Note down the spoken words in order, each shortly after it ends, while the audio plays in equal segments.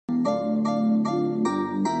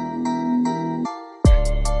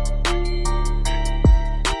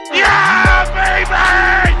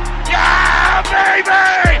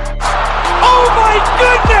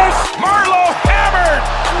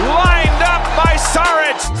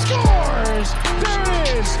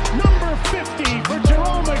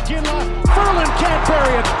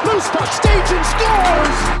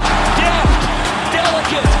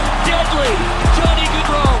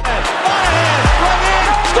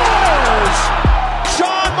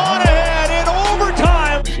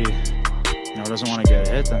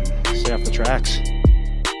Stats.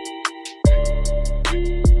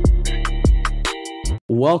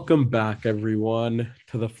 Welcome back, everyone,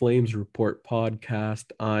 to the Flames Report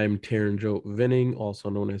podcast. I'm Taryn Joe Vinning, also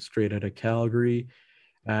known as Straight Outta Calgary,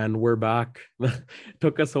 and we're back.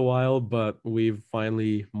 Took us a while, but we've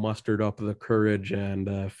finally mustered up the courage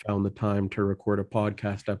and found the time to record a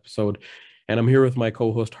podcast episode. And I'm here with my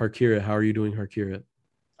co-host Harkirat. How are you doing, Harkirat?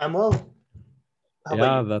 I'm well. How about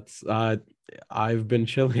Yeah, you? that's I've been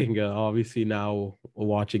chilling. Obviously, now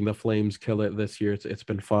watching the Flames kill it this year, it's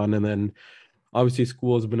been fun, and then obviously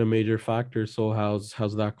school has been a major factor. So how's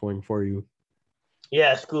that going for you?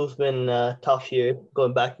 Yeah, school's been tough here,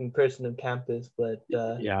 going back in person on campus, but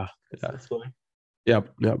Yeah, yeah, it's going. yep.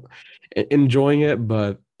 Enjoying it,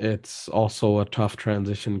 but it's also a tough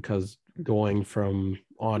transition because going from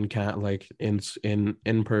on cat like in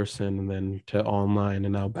person and then to online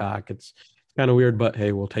and now back, it's kind of weird. But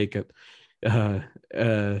hey, we'll take it.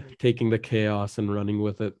 Taking the chaos and running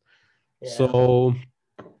with it. Yeah. So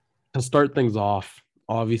to start things off,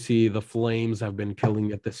 obviously the Flames have been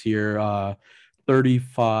killing it this year.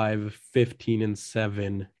 35, 15, and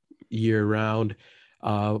 7 year round,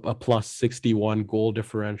 a plus 61 goal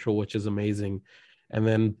differential, which is amazing. And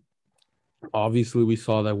then obviously we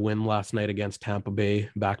saw that win last night against Tampa Bay,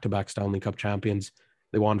 back-to-back Stanley Cup champions.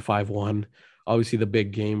 They won 5-1. Obviously the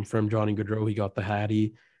big game from Johnny Gaudreau, he got the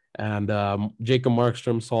Hattie. And Jacob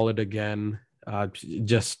Markstrom solid again.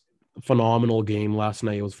 Just phenomenal game last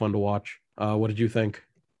night. It was fun to watch. What did you think?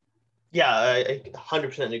 Yeah, I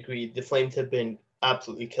 100% agree. The Flames have been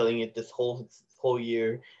absolutely killing it this whole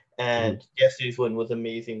year, Mhm. and yesterday's win was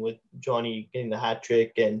amazing with Johnny getting the hat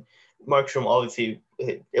trick and Markstrom. Obviously,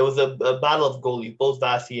 it was a battle of goalies. Both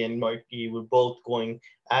Vasi and Markey were both going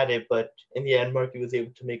at it, but in the end, Markey was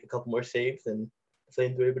able to make a couple more saves, and the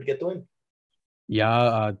Flames were able to get the win.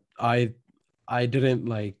 Yeah, I didn't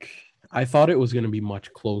like I thought it was going to be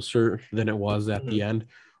much closer than it was at the Mhm. end.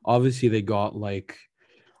 Obviously they got like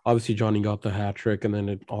obviously Johnny got the hat trick and then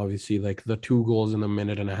it obviously like the two goals in a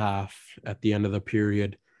minute and a half at the end of the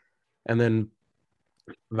period. And then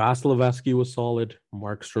Vasilevsky was solid,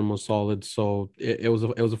 Markstrom was solid, so it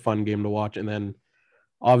was a fun game to watch. And then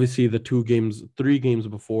obviously the three games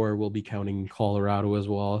before, we'll be counting Colorado as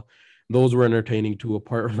well. Those were entertaining too,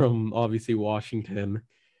 apart from obviously Washington.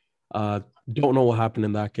 Uh, don't know what happened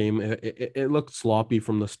in that game. It looked sloppy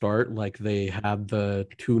from the start. Like they had the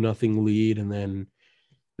 2-0 lead and then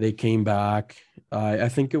they came back. I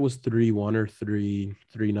think it was 3-1 or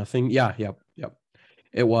 3-0. Yeah, yep.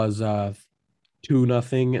 It was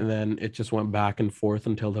 2-0, and then it just went back and forth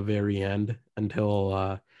until the very end,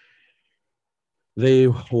 until they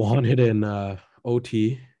won it in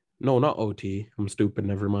OT. No, not OT. I'm stupid.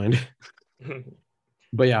 Never mind.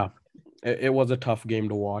 But yeah, it was a tough game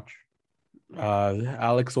to watch.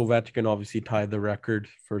 Alex Ovechkin obviously tied the record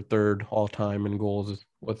for third all time in goals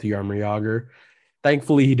with Jaromir Jagr.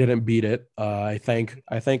 Thankfully, he didn't beat it. I thank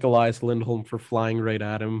Elias Lindholm for flying right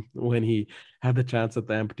at him when he had the chance at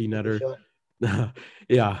the empty Take a netter. shot.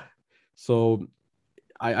 Yeah, so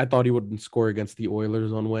I thought he wouldn't score against the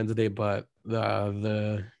Oilers on Wednesday, but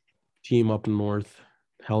the team up north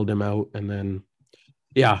held him out, and then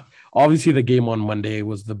yeah, obviously the game on Monday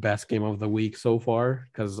was the best game of the week so far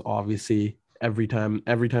because obviously every time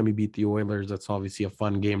you beat the Oilers, that's obviously a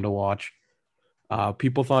fun game to watch.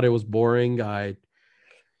 People thought it was boring.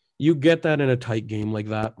 You get that in a tight game like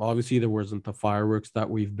that. Obviously, there wasn't the fireworks that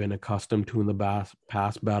we've been accustomed to in the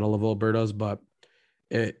past Battle of Alberta's, but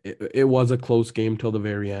it was a close game till the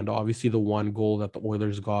very end. Obviously, the one goal that the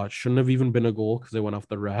Oilers got shouldn't have even been a goal because they went off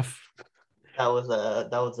the ref. That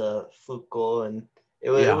was a fluke goal, and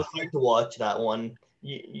it Yeah, was hard to watch that one.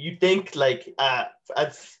 You think like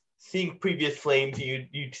as seeing previous Flames,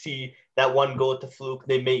 you'd see that one goal at the fluke,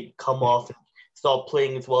 they may come off and stop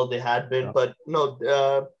playing as well as they had been, yeah. but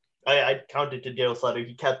no, I counted to Daryl Sutter.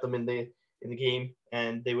 He kept them in the game,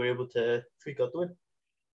 and they were able to freak out the win.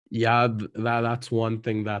 Yeah, that's one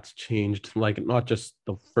thing that's changed. Like not just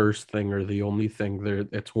the first thing or the only thing. There,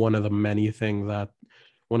 it's one of the many things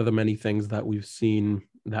that we've seen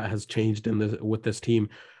that has changed in this with this team.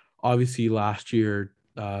 Obviously, last year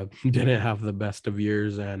didn't have the best of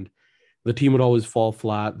years, and the team would always fall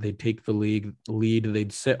flat. They'd take the lead,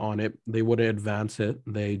 they'd sit on it, they wouldn't advance it.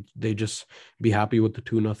 They just be happy with the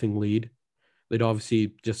 2-0 lead. They'd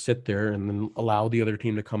obviously just sit there and then allow the other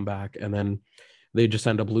team to come back, and then they just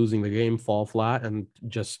end up losing the game, fall flat, and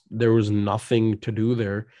just there was nothing to do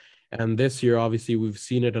there. And this year, obviously, we've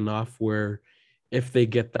seen it enough where if they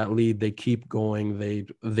get that lead, they keep going.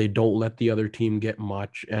 They don't let the other team get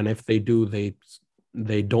much, and if they do,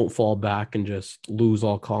 they don't fall back and just lose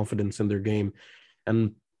all confidence in their game.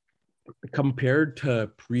 And compared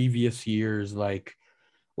to previous years, like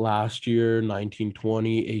last year,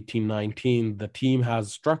 1920, 1819, the team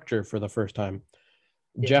has structure for the first time.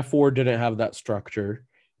 Yeah, Jeff Ward didn't have that structure.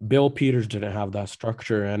 Bill Peters didn't have that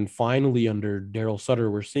structure. And finally, under Daryl Sutter,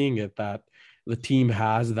 we're seeing it that the team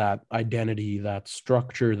has that identity, that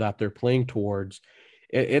structure that they're playing towards.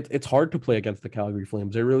 It's hard to play against the Calgary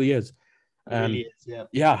Flames. It really is. it really And is.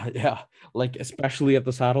 Yeah. yeah, like especially at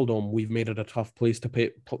the Saddle Dome, we've made it a tough place to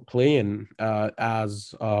play in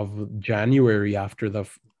as of January after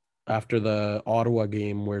the Ottawa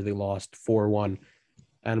game where they lost 4-1.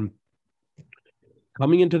 And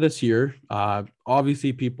coming into this year,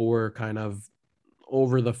 obviously people were kind of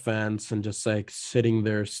over the fence and just like sitting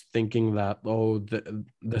there thinking that, oh,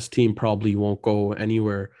 this team probably won't go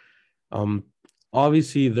anywhere. Um,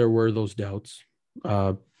 Obviously there were those doubts,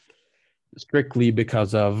 uh, strictly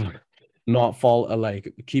because of not fall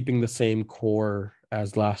like keeping the same core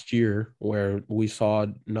as last year, where we saw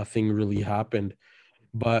nothing really happened.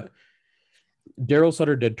 But Daryl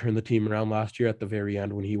Sutter did turn the team around last year at the very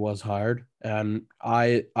end when he was hired, and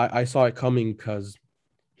I saw it coming because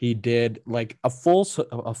he did like a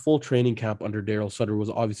full training camp under Daryl Sutter was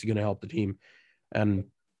obviously going to help the team, and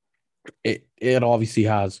it obviously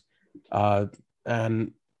has, uh,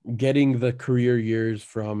 and getting the career years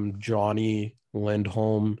from Johnny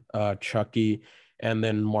Lindholm, Chucky, and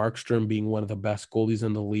then Markstrom being one of the best goalies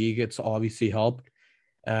in the league, it's obviously helped,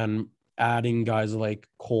 and adding guys like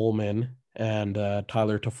Coleman and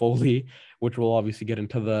Tyler Toffoli, which we'll obviously get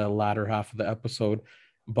into the latter half of the episode.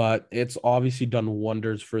 But it's obviously done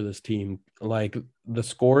wonders for this team. Like the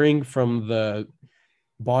scoring from the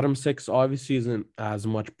bottom six obviously isn't as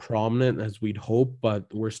much prominent as we'd hope, but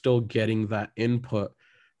we're still getting that input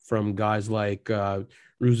from guys like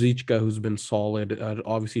Ruzicka, who's been solid.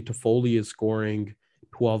 Obviously, Toffoli is scoring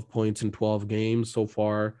 12 points in 12 games so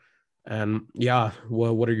far. And yeah,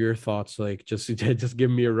 what are your thoughts? Like, just give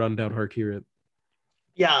me a rundown, Harkirat.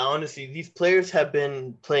 Yeah, honestly, these players have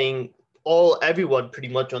been playing everyone pretty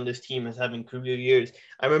much on this team is having career years.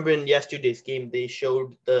 I remember in yesterday's game they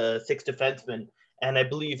showed the six defensemen, and I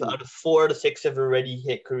believe out of 4 to 6 have already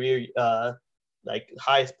hit career like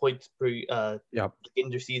highest points per Yeah. in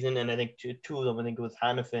their season, and I think two of them, I think it was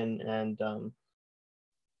Hannafin and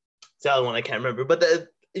the other one I can't remember, but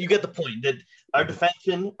you get the point that our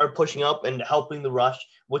defensemen are pushing up and helping the rush,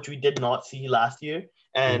 which we did not see last year,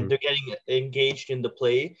 and Mhm. they're getting engaged in the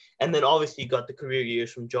play. And then obviously you got the career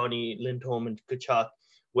years from Johnny Lindholm and Kachuk,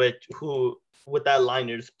 with that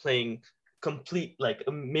liners playing complete like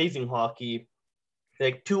amazing hockey,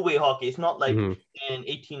 like two-way hockey. It's not like Mhm. in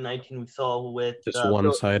 1819 we saw with Just one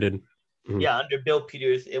Bill, sided. Mhm. yeah, under Bill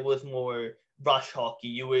Peters, it was more rush hockey.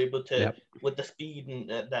 You were able to, Yeah. with the speed and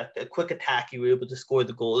that quick attack, you were able to score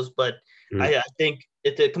the goals. But Mhm. I think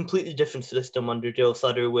it's a completely different system under Joe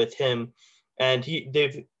Sutter with him, and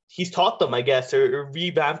he's taught them, I guess, or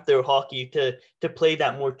revamped their hockey to play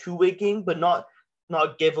that more two-way game, but not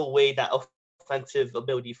give away that offensive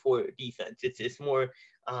ability for defense. It's more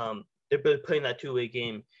they're playing that two-way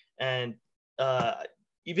game, and uh,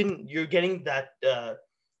 even you're getting that.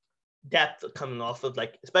 Depth coming off of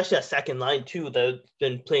like especially a second line too that's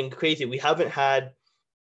been playing crazy. We haven't had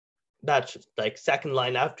that like second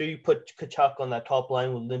line after you put Kachuk on that top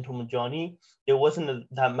line with Lindholm and Johnny. There wasn't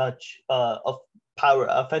that much of power,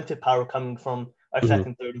 offensive power coming from our Mhm.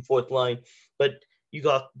 second, third, and fourth line. But you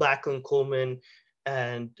got Backlund, Coleman,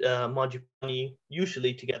 and Mangiapane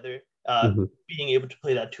usually together, Mhm. being able to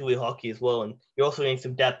play that two-way hockey as well. And you're also getting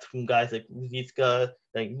some depth from guys like Zizka,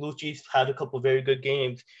 like Luci's had a couple of very good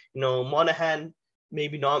games. You know, Monahan,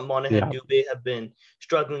 maybe not. Monahan, Yeah. Dubé have been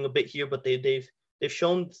struggling a bit here, but they've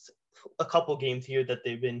shown a couple games here that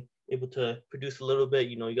they've been able to produce a little bit.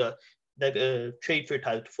 You know, you got that trade for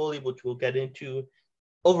Tyler Toffoli, which we'll get into.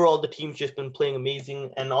 Overall, the team's just been playing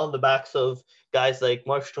amazing, and on the backs of guys like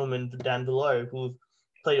Markstrom and Dan Villar, who've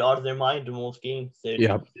played out of their mind in most games. They're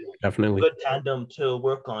Yeah. Definitely. good tandem to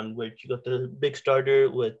work on, where you got the big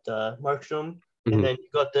starter with Markstrom, and Mhm. then you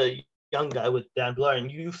got the young guy with Dan Villar,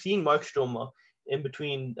 and you've seen Markstrom in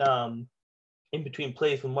between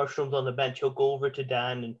plays when Markstrom's on the bench, he'll go over to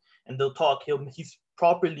Dan and they'll talk. He's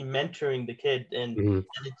properly mentoring the kid, Mhm.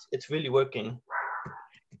 and it's really working.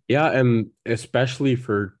 Yeah, and especially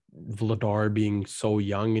for Vladar being so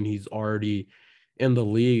young and he's already in the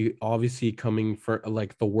league, obviously coming for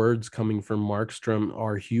like the words coming from Markstrom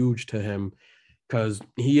are huge to him because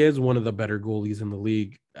he is one of the better goalies in the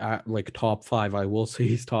league at like top five. I will say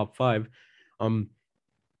he's top five. Um,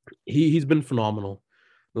 he's been phenomenal.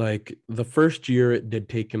 Like the first year, it did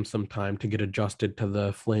take him some time to get adjusted to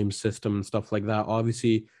the flame system and stuff like that.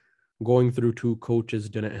 Obviously, Going through two coaches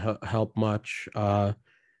didn't help much.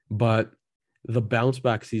 But the bounce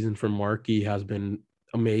back season for Markey has been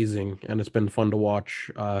amazing, and it's been fun to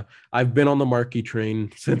watch. I've been on the Markey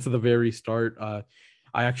train since the very start.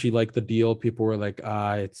 I actually like the deal. People were like,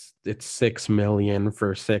 it's 6 million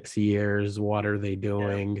for 6 years. What are they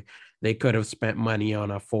doing? Yeah. They could have spent money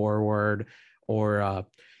on a forward or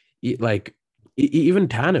like even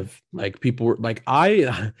Tanev. Like people were like,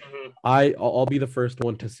 I'll be the first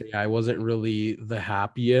one to say I wasn't really the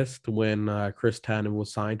happiest when Chris Tanev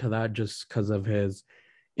was signed to that, just because of his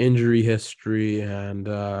injury history and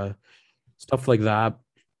stuff like that.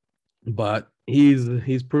 But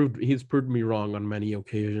he's proved me wrong on many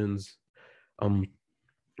occasions.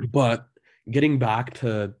 But getting back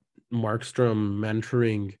to Markstrom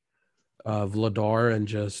mentoring Vladar and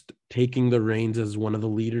just taking the reins as one of the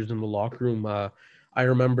leaders in the locker room. I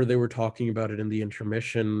remember they were talking about it in the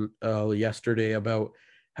intermission yesterday about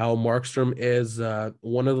how Markstrom is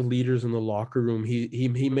one of the leaders in the locker room.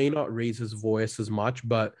 He may not raise his voice as much,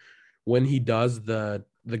 but when he does, the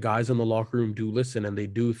guys in the locker room do listen, and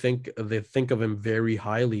they think of him very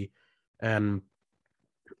highly. And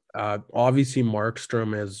obviously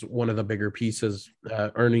Markstrom is one of the bigger pieces,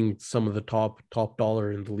 earning some of the top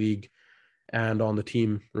dollar in the league and on the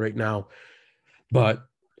team right now. But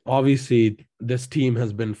obviously this team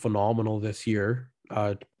has been phenomenal this year.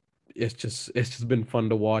 It's just been fun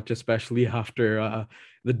to watch, especially after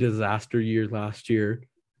the disaster year last year.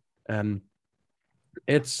 And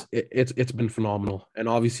it's been phenomenal. And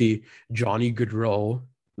obviously Johnny Gaudreau,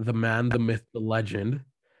 the man, the myth, the legend,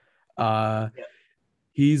 yeah.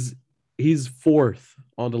 He's fourth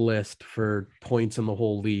on the list for points in the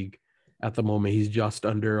whole league at the moment. He's just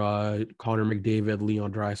under Connor McDavid,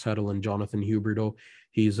 Leon Draisaitl, and Jonathan Huberdeau.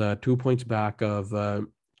 He's 2 points back of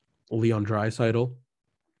Leon Draisaitl.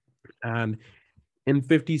 And in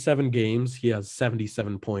 57 games, he has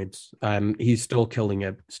 77 points, and he's still killing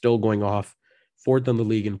it, still going off. Fourth in the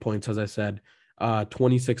league in points, as I said.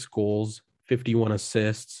 26 goals, 51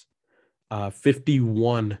 assists,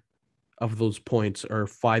 51 of those points are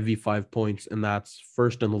 5v5 points, and that's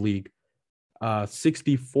first in the league.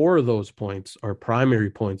 64 of those points are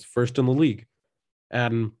primary points, first in the league.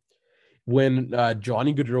 And when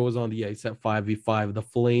Johnny Gaudreau is on the ice at 5v5, the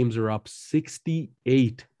Flames are up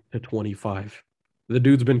 68-25. The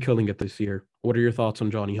dude's been killing it this year. What are your thoughts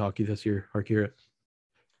on Johnny Hockey this year, Harkira?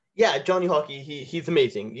 Yeah, Johnny Hockey, he's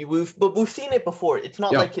amazing. We've seen it before. It's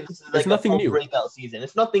not like this is like a full breakout season.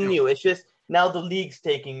 It's nothing new. It's just now the league's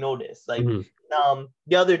taking notice. Like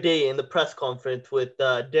the other day in the press conference with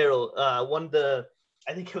Daryl, I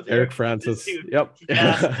think it was Eric Francis. Yep.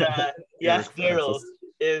 He asked Daryl,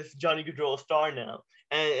 is Johnny Gaudreau a star now?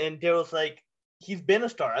 And Daryl's like, he's been a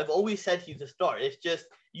star. I've always said he's a star. It's just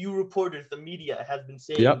you reporters, the media has been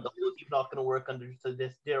saying the whole team's not going to work under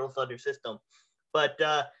this Daryl Sutter system. But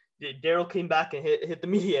Daryl came back and hit the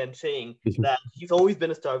media and saying that he's always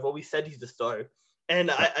been a star. I've always said he's a star.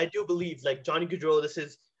 And I do believe, like, Johnny Gaudreau, this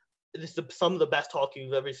is some of the best hockey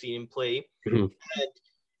we've ever seen him play. And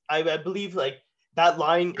I believe, like, that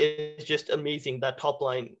line is just amazing. That top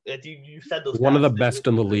line, you said those. One of the best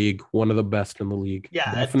in the league. One of the best in the league.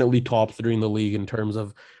 Yeah, definitely top three in the league in terms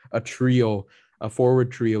of a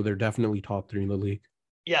forward trio. They're definitely top three in the league.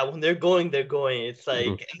 Yeah, when they're going. It's like,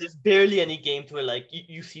 and there's barely any games where like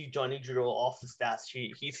you see Johnny Gaudreau off the stats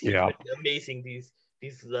sheet. He's been amazing these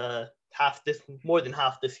more than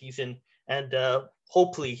half the season, and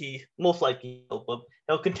hopefully he most likely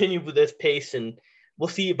he'll continue with this pace, and we'll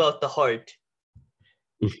see about the heart.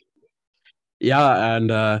 Yeah,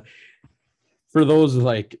 and for those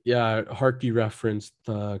Harkey referenced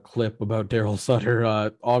the clip about Daryl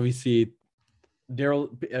Sutter. Obviously,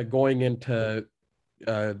 Daryl going into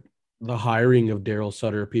the hiring of Daryl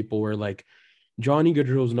Sutter, people were like, Johnny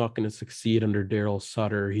Gaudreau's not going to succeed under Daryl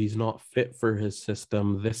Sutter. He's not fit for his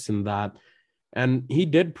system, this and that. And he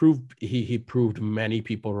did prove, he proved many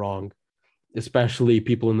people wrong, especially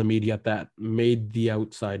people in the media that made the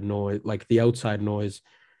outside noise.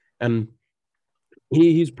 And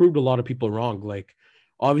he's proved a lot of people wrong. Like,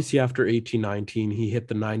 obviously after 18-19, he hit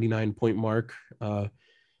the 99-point mark,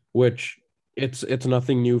 which it's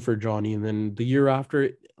nothing new for Johnny. And then the year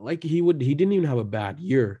after, like, he didn't even have a bad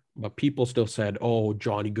year, but people still said, oh,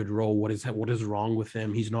 Johnny Gaudreau, what is wrong with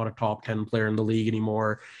him? He's not a top 10 player in the league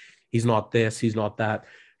anymore. He's not this, he's not that.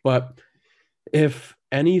 But if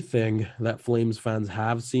anything that Flames fans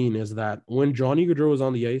have seen is that when Johnny Gaudreau is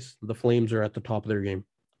on the ice, the Flames are at the top of their game.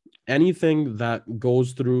 Anything that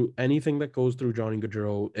goes through Johnny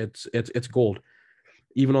Gaudreau, it's gold.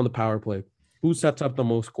 Even on the power play. Who sets up the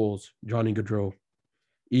most goals? Johnny Gaudreau.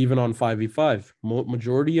 even on 5v5.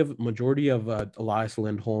 Majority of Elias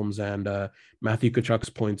Lindholm's and Matthew Kachuk's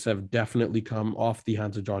points have definitely come off the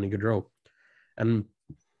hands of Johnny Gaudreau. And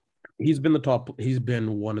he's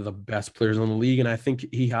been one of the best players in the league, and I think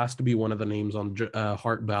he has to be one of the names on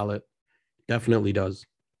Hart ballot. Definitely does.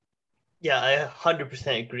 Yeah, I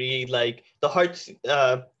 100% agree. Like the Hearts,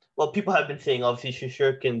 well, people have been saying obviously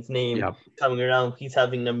Shishirkin's name Yeah. coming around. He's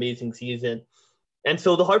having an amazing season. And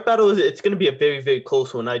so the Hart battle it's going to be a very, very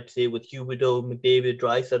close one, I'd say, with Huberdeau, McDavid,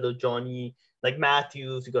 Draisaitl, Johnny, like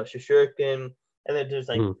Matthews, you got Shishirkin, and then there's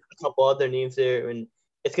like Mhm. a couple other names there. And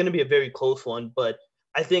it's going to be a very close one. But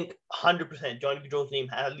I think 100% Johnny Gaudreau's name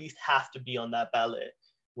at least has to be on that ballot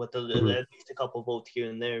with at Mhm. least a couple votes here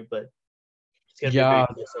and there. But it's going to be a very Yeah,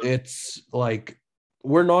 close one. it's like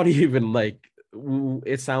we're not even like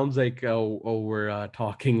it sounds like we're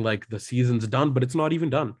talking like the season's done, but it's not even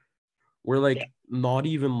done. We're Yeah. like not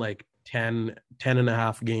even like 10 and a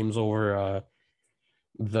half games over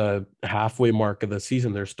the halfway mark of the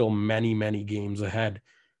season. There's still many, many games ahead.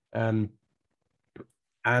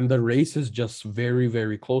 And the race is just very,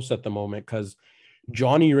 very close at the moment because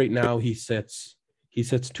Johnny right now he sits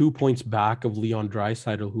 2 points back of Leon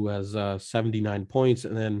Draisaitl, who has 79 points,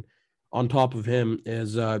 and then on top of him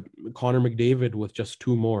is Connor McDavid with just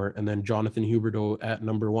two more, and then Jonathan Huberdeau at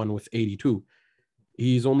number one with 82.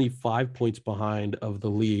 He's only 5 points behind of the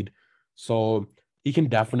lead, so he can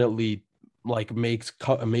definitely like make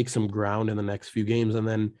some ground in the next few games. And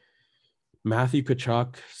then Matthew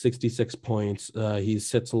Kachuk, 66 points. He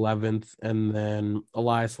sits 11th. And then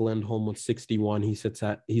Elias Lindholm with 61.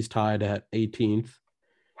 He's tied at 18th.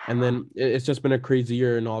 And then it's just been a crazy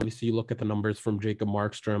year. And obviously, you look at the numbers from Jacob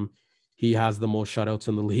Markstrom. He has the most shutouts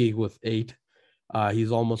in the league with 8.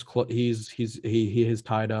 He's almost he has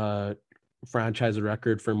tied a franchise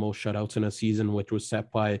record for most shutouts in a season, which was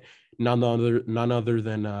set by none other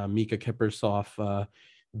than Mika Kiprusoff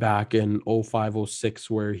back in 05-06,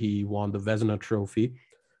 where he won the Vezina Trophy.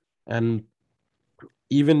 And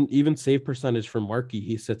even save percentage for Markey,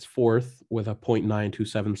 he sits fourth with a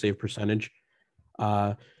 .927 save percentage.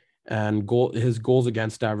 Uh, and his goals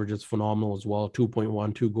against average is phenomenal as well.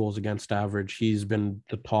 2.12 goals against average. He's been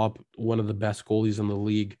one of the best goalies in the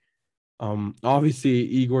league. Obviously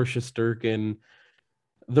Igor Shesterkin,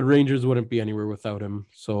 the Rangers wouldn't be anywhere without him.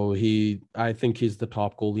 So I think he's the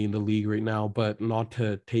top goalie in the league right now, but not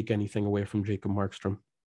to take anything away from Jacob Markstrom.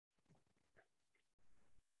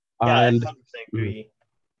 Yeah, I And 100% agree.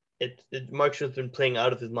 Markstrom's been playing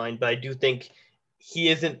out of his mind, but I do think he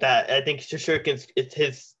isn't that. I think Shishirkin's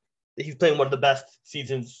he's playing one of the best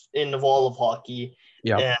seasons of all of hockey.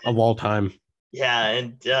 yeah, And of all time. yeah,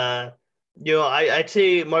 and I'd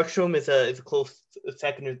say Markstrom is a close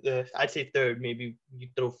second. I'd say third. Maybe you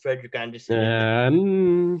throw Frederick Anderson in there.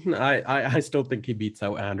 And I still think he beats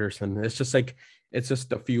out Anderson. It's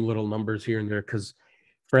just a few little numbers here and there because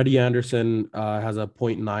Freddie Anderson has a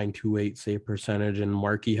 .928 save percentage and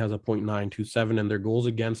Markey has a .927, and their goals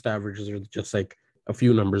against averages are just like a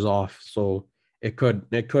few numbers off. So it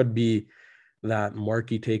could be that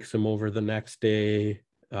Markey takes him over the next day,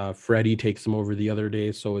 Freddie takes him over the other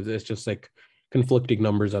day. So it's just like conflicting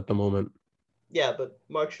numbers at the moment. Yeah, but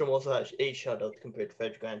Markstrom also has 8 shutouts compared to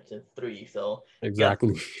Frederick Anderson 3. So you got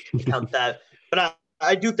Exactly. to count that. But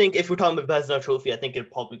I do think if we're talking about Vezina Trophy, I think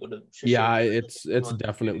it'd probably go to Yeah, Shishirkin. it's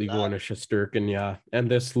definitely going to Shesterkin, yeah. And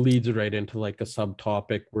this leads right into like a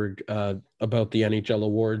subtopic where about the NHL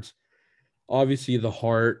awards. Obviously, the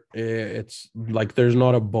Hart, it's like there's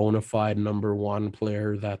not a bona fide number one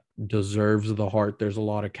player that deserves the Hart. There's a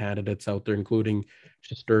lot of candidates out there, including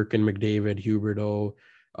Shesterkin, McDavid, Huberdeau,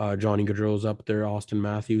 Johnny Gaudreau's up there, Austin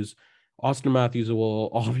Matthews. Austin Matthews will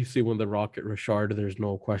obviously win the Rocket Richard. There's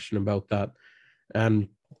no question about that. And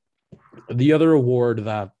the other award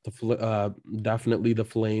that definitely the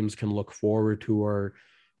Flames can look forward to are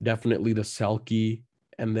definitely the Selke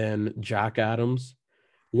and then Jack Adams.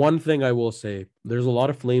 One thing I will say, there's a lot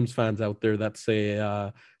of Flames fans out there that say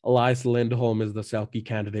Elias Lindholm is the Selke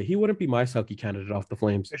candidate. He wouldn't be my Selke candidate off the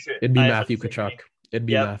Flames. For sure. It'd be I Matthew 100% Kachuk. agree. It'd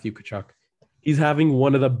be Yep. Matthew Kachuk. He's having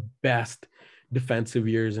one of the best defensive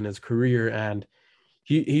years in his career, and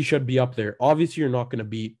he should be up there. Obviously, you're not going to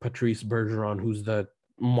beat Patrice Bergeron, who's the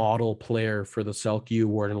model player for the Selke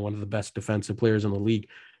Award and one of the best defensive players in the league.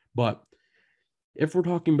 But if we're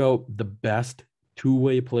talking about the best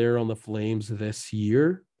two-way player on the Flames this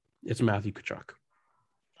year, it's Matthew Kachuk.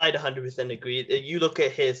 I'd 100% agree. You look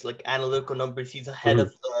at his like analytical numbers; he's ahead Mhm.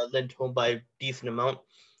 of Lindholm by a decent amount.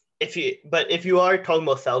 If you are talking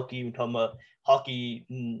about Selke, you're talking about hockey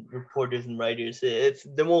reporters and writers, it's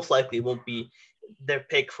the most likely won't be their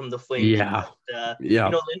pick from the Flames. Yeah. But, Yeah.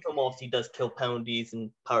 Lindholm obviously does kill poundies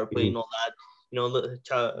and power play and all that.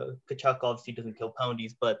 Tkachuk obviously doesn't kill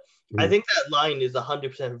poundies, but I think that line is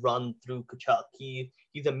 100% run through Tkachuk.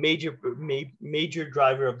 He's a major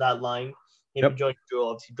driver of that line. Him and Johnny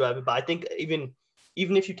Gaudreau obviously drive it, but I think even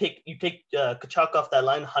if you take Tkachuk off that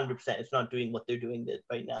line, 100%, it's not doing what they're doing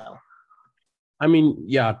right now. I mean,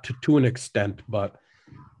 yeah, to an extent, but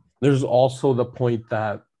there's also the point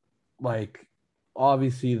that, like,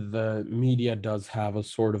 obviously the media does have a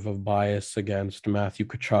sort of a bias against Matthew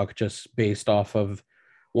Tkachuk just based off of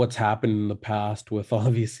what's happened in the past with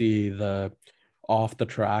obviously the off the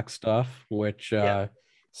track stuff, which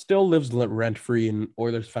still lives rent free in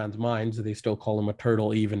Oilers fans' minds. They still call him a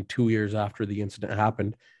turtle even 2 years after the incident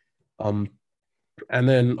happened. And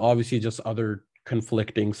then obviously just other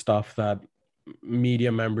conflicting stuff that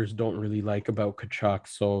media members don't really like about Tkachuk.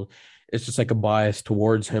 So it's just like a bias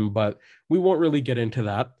towards him, but we won't really get into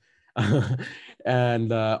that.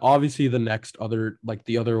 And obviously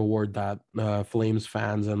the other award that Flames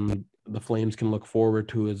fans and the Flames can look forward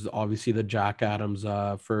to is obviously the Jack Adams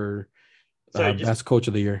for best coach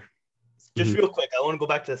of the year. Just real quick, I want to go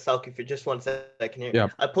back to the Selke for just 1 second here. Yeah.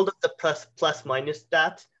 I pulled up the plus minus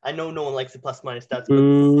stats. I know no one likes the plus minus stats, but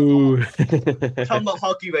talking about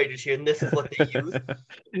Hockey Writers here, and this is what they use.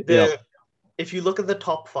 If you look at the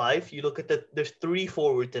top 5, you look at there's 3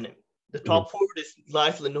 forwards in it. The top forward is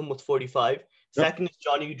Lars Lindholm with 45. Second is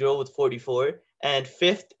Johnny Gaudreau with 44, and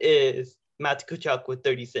 5th is Matthew Tkachuk with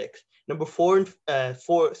 36. Number 3 and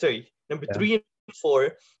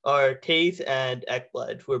 4 are Taves and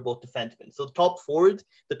Ekblad, who are both defensemen. So the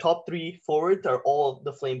top 3 forwards are all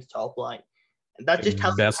the Flames' top line, and that just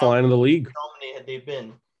tells best line in the league. Dominant they've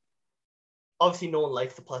been. Obviously, no one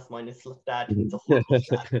likes the plus minus stat. It's a horrible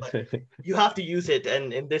stat, but you have to use it,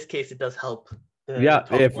 and in this case, it does help.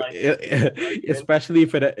 Especially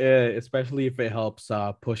if it helps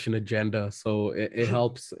push an agenda. So it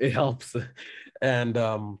helps. It helps, and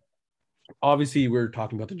obviously we're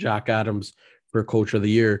talking about the Jack Adams for Coach of the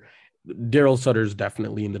Year. Daryl Sutter is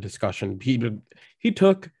definitely in the discussion. He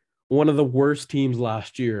took one of the worst teams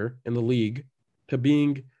last year in the league to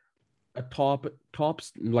being a top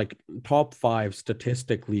 5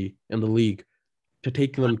 statistically in the league, to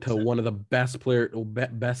take them to one of the best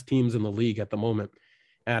teams in the league at the moment.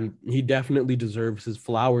 And he definitely deserves his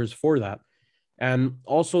flowers for that. And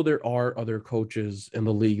also there are other coaches in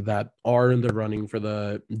the league that are in the running for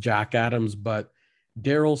the Jack Adams, but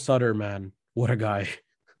Daryl Sutter, man, what a guy.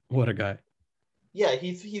 What a guy. Yeah,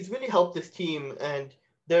 he's really helped this team, and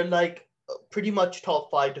they're like pretty much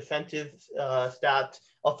top 5 defensive stats,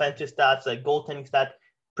 offensive stats, like goaltending stats.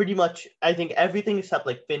 Pretty much, I think everything except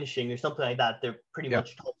like finishing or something like that, they're pretty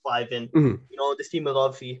much top 5. And this team is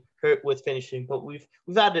obviously hurt with finishing, but we've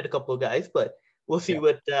added a couple of guys, but we'll see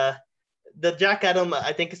what the Jack Adams.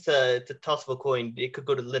 I think it's a toss of a coin. It could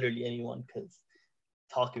go to literally anyone because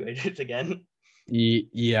Hockey Writers again.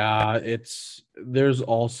 Yeah, there's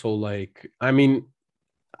also like, I mean,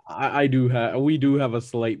 we do have a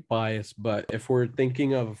slight bias, but if we're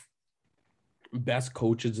thinking of best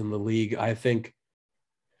coaches in the league, I think,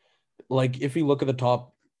 like, if you look at the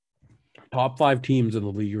top 5 teams in the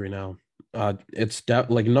league right now, it's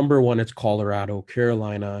like number 1, it's Colorado.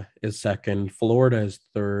 Carolina is 2nd. Florida is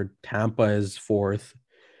 3rd. Tampa is 4th.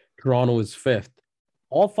 Toronto is 5th.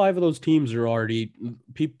 All 5 of those teams are already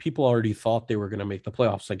people already thought they were going to make the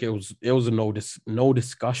playoffs. Like it was a no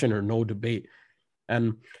discussion or no debate.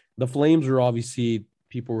 And the Flames were obviously,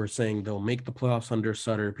 people were saying they'll make the playoffs under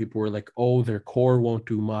Sutter. People were like, oh, their core won't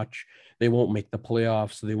do much. They won't make the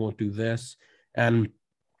playoffs. So they won't do this. And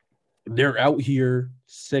they're out here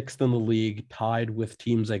 6th in the league, tied with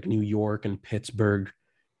teams like New York and Pittsburgh.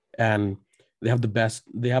 And they have the best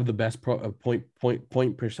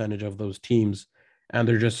point percentage of those teams. And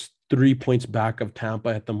they're just 3 points back of Tampa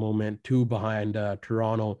at the moment, 2 behind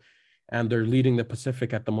Toronto, and they're leading the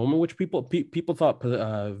Pacific at the moment, which people thought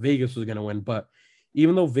Vegas was going to win. But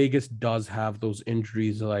even though Vegas does have those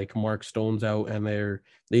injuries, like Mark Stone's out and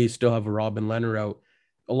they still have Robin Lehner out,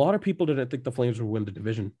 a lot of people didn't think the Flames would win the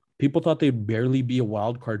division. People thought they'd barely be a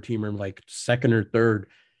wild card team or like 2nd or 3rd.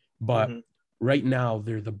 But right now,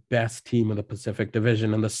 they're the best team in the Pacific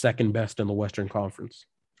Division and the 2nd best in the Western Conference.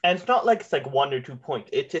 And it's not like it's like 1 or 2 points.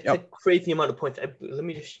 It's a crazy amount of points. Let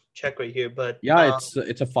me just check right here. But yeah,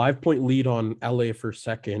 it's a 5-point lead on LA for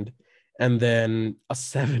 2nd, and then a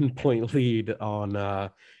 7-point lead on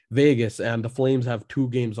Vegas. And the Flames have 2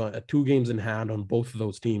 games in hand on both of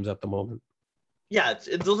those teams at the moment. Yeah,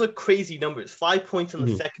 those are crazy numbers. 5 points on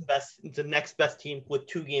the second best, the next best team with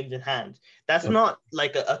 2 games in hand. That's not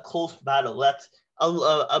like a close battle. That's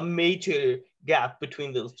a major gap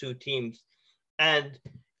between those two teams. And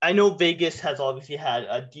I know Vegas has obviously had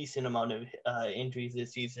a decent amount of injuries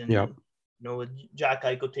this season. Yeah. And, with Jack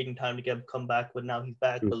Eichel taking time to come back, but now he's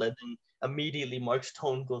back. But then immediately Mark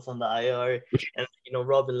Stone goes on the IR. And,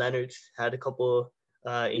 Robin Leonard's had a couple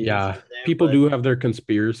injuries Yeah, here there. people But do have their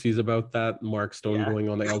conspiracies about that. Mark Stone yeah, going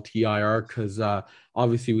on the LTIR because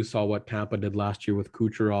obviously we saw what Tampa did last year with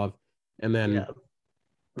Kucherov, and then,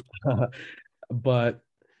 yeah. but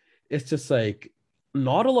it's just like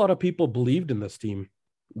not a lot of people believed in this team.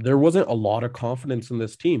 There wasn't a lot of confidence in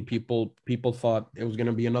this team. People thought it was going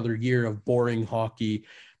to be another year of boring hockey,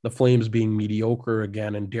 the Flames being mediocre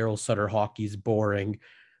again, and Daryl Sutter hockey's boring,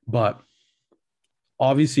 but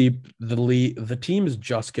obviously the team is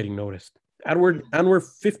just getting noticed. And we're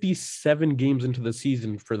 57 games into the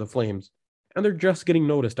season for the Flames, and they're just getting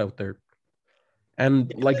noticed out there.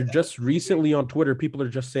 And like just recently on Twitter, people are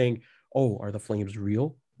just saying, "Oh, are the Flames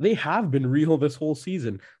real?" They have been real this whole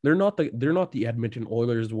season. They're not the Edmonton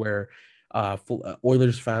Oilers where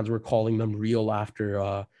Oilers fans were calling them real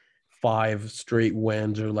after 5 straight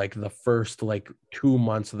wins, or like the first like 2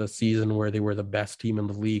 months of the season where they were the best team in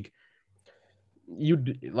the league.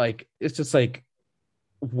 It's just like,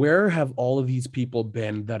 where have all of these people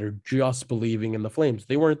been that are just believing in the Flames?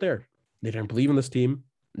 They weren't there. They didn't believe in this team.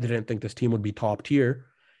 They didn't think this team would be top tier,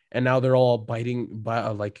 and now they're all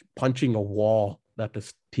like punching a wall that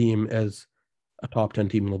this team is a top 10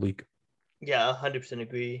 team in the league. Yeah, 100%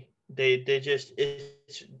 agree. They just,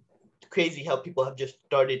 it's crazy how people have just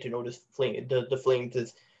started to notice the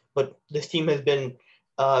Flames but this team has been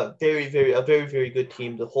a very very good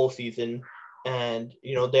team the whole season, and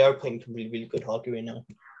they are playing some really really good hockey right now.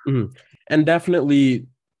 Mm-hmm. And definitely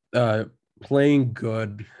playing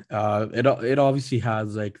good. It obviously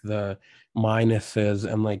has like the minuses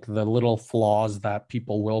and like the little flaws that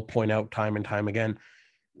people will point out time and time again.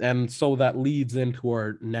 And so that leads into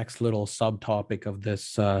our next little subtopic of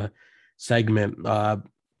this segment.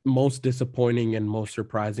 Most disappointing and most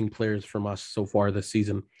surprising players from us so far this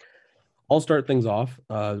season. I'll start things off.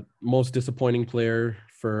 Most disappointing player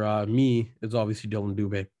for me is obviously Dylan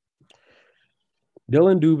Dubé.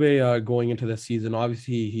 Dylan Dubé, going into this season,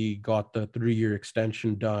 obviously he got the 3-year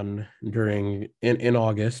extension done in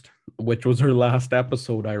August, which was our last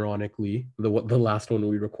episode. Ironically, the last one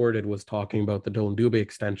we recorded was talking about the Dylan Dubé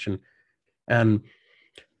extension, and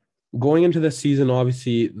going into this season,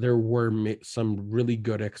 obviously there were some really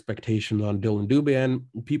good expectations on Dylan Dubé, and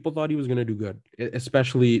people thought he was going to do good.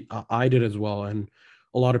 Especially I did as well, and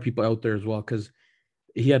a lot of people out there as well, because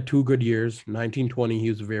he had 2 good years. 1920, he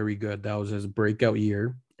was very good. That was his breakout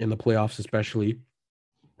year in the playoffs, especially.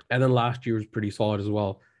 And then last year was pretty solid as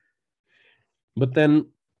well. But then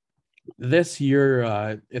this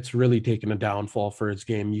year, it's really taken a downfall for his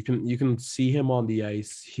game. You can see him on the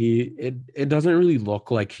ice. It doesn't really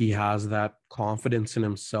look like he has that confidence in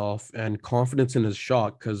himself and confidence in his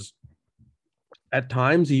shot, because at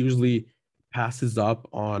times he usually passes up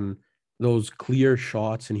on those clear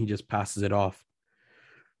shots and he just passes it off,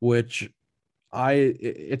 which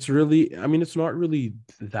it's really, I mean, it's not really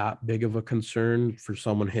that big of a concern for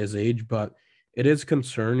someone his age, but it is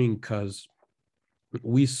concerning because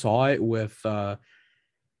we saw it with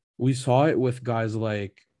guys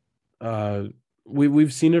like uh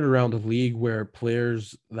we've seen it around the league where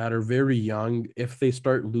players that are very young, if they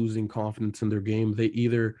start losing confidence in their game, they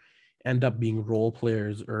either end up being role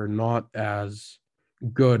players or not as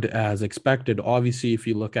good as expected. Obviously, if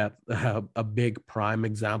you look at a big prime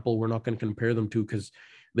example, we're not going to compare them to because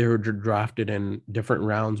they were drafted in different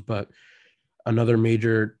rounds, but another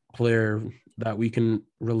major player that we can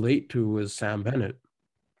relate to is Sam Bennett.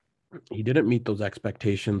 He didn't meet those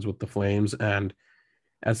expectations with the Flames, and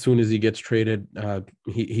as soon as he gets traded,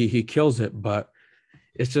 he kills it. But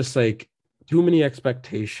it's just like too many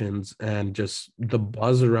expectations and just the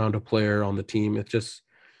buzz around a player on the team. It's just,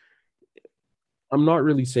 I'm not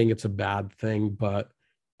really saying it's a bad thing, but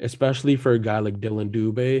especially for a guy like Dylan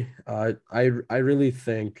Dubé, I really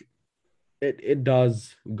think it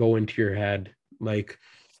does go into your head. Like,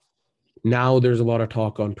 now there's a lot of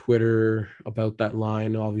talk on Twitter about that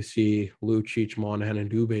line. Obviously, Lucic, Monahan,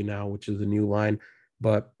 and Dubé now, which is the new line.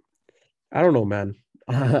 But I don't know, man.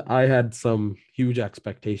 I had some huge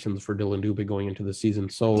expectations for Dylan Dubé going into the season.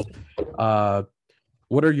 So,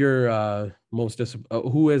 what are your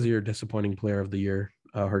who is your disappointing player of the year,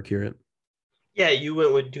 Harkirat? Yeah, you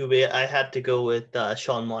went with Dubé. I had to go with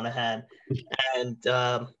Sean Monahan, and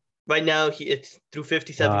right now it's through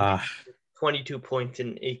 57 games, 22 points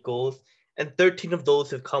and 8 goals, and 13 of those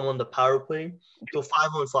have come on the power play. So 5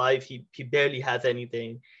 on 5, he barely has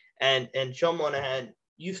anything, and Sean Monahan,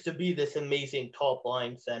 used to be this amazing top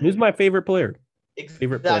line center. He's my favorite player.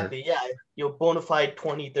 Exactly, yeah. Bona fide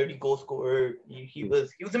 20, 30 goal scorer. He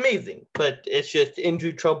was amazing, but it's just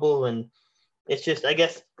injury trouble, and it's just, I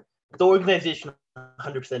guess, the organization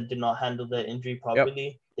 100% did not handle the injury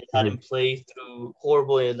properly. They had him play through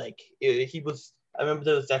horrible, and like he was. I remember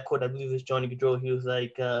there was that quote. I believe it was Johnny Gaudreau. He was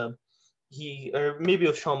like, or maybe it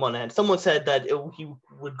was Sean Monahan. Someone said that he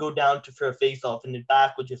would go down for a face-off, and the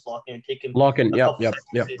back would just lock in and take him. Yep.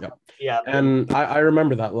 Yeah. And I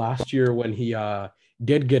remember that last year when he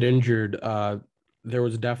did get injured. There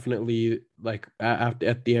was definitely like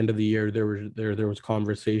at the end of the year there was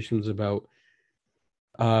conversations about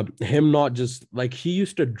him not just like he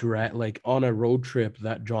used to drag like on a road trip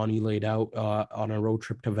that Johnny laid out on a road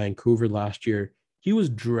trip to Vancouver last year. He was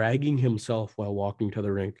dragging himself while walking to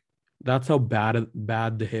the rink. That's how bad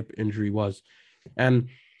the hip injury was. And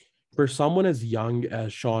for someone as young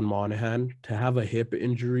as Sean Monahan to have a hip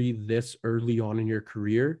injury this early on in your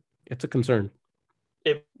career, it's a concern.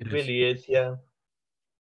 It really is, yeah.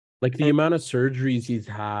 Like the amount of surgeries he's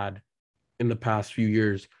had in the past few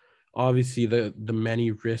years, obviously the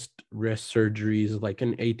many wrist surgeries, like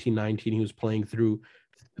in 18-19, he was playing through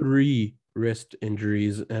 3 wrist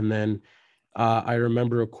injuries. And then I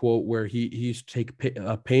remember a quote where he used to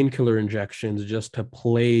take painkiller injections just to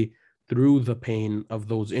play through the pain of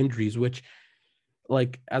those injuries, which,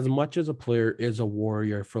 like, as much as a player is a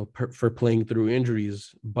warrior for playing through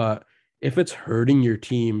injuries, but if it's hurting your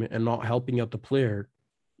team and not helping out the player,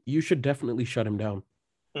 you should definitely shut him down.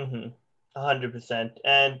 100%.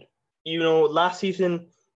 And, last season,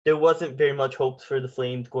 there wasn't very much hopes for the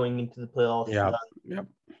Flames going into the playoffs. Yeah.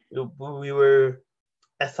 We were,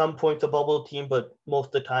 at some points, a bubble team, but most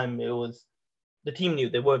of the time it was the team knew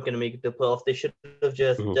they weren't going to make it to the playoffs. They should have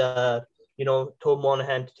just, told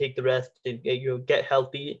Monahan to take the rest and get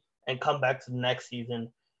healthy and come back to the next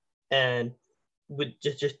season. And with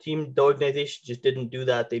just the organization just didn't do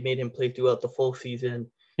that. They made him play throughout the full season.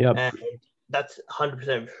 Yeah, and that's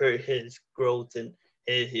 100% hurt his growth, and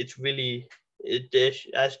it's really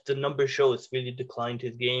as the numbers show, it's really declined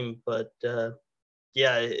his game. But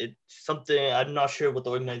it's something I'm not sure what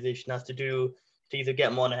the organization has to do to either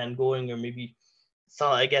get Monahan going, or maybe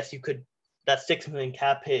I guess you could. That $6 million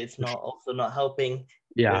cap hit is not helping.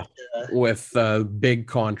 Yeah, with big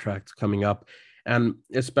contracts coming up, and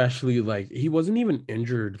especially like he wasn't even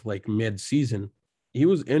injured like mid-season. He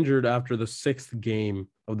was injured after the 6th game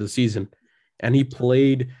of the season, and he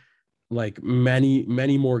played like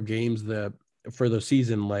many more games for the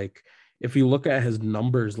season. Like if you look at his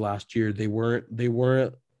numbers last year, they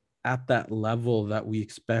weren't at that level that we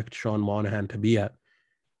expect Sean Monahan to be at,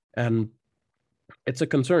 and it's a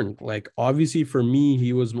concern. Like obviously for me,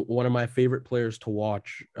 he was one of my favorite players to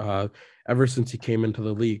watch ever since he came into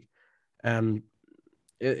the league, and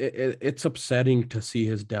it's upsetting to see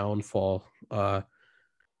his downfall.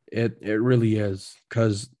 It really is,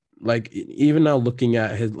 because like even now looking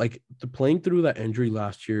at his playing through that injury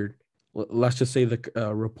last year, let's just say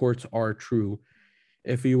the reports are true.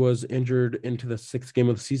 If he was injured into the 6th game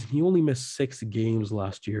of the season, he only missed 6 games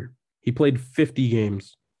last year. He played 50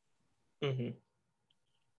 games.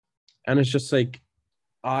 And it's just like,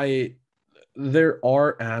 there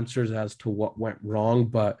are answers as to what went wrong,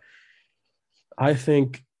 but I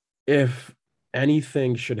think if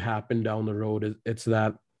anything should happen down the road, it's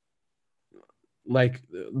that like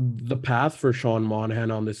the path for Sean Monahan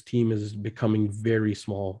on this team is becoming very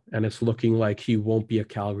small, and it's looking like he won't be a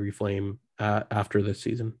Calgary Flame after this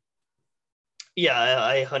season. Yeah,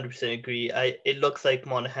 I 100% agree. It looks like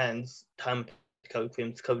Monahan's time Calgary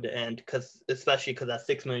Flames come to end, especially because that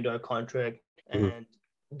 $6 million contract and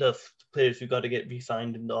the players we got to get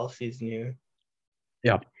re-signed in the offseason year.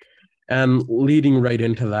 Yeah, and leading right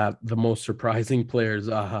into that, the most surprising players,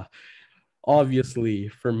 obviously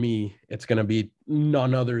for me, it's going to be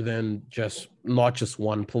none other than not just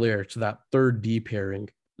one player. It's that third D pairing,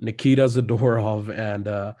 Nikita Zadorov and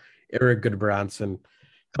Erik Goodbranson.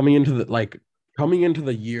 Coming into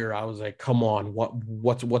the year, I was like, come on,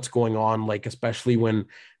 what's going on? Like, especially when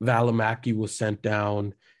Valimaki was sent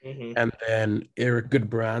down, and then Erik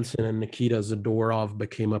Goodbranson and Nikita Zadorov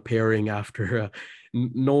became a pairing after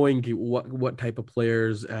knowing what type of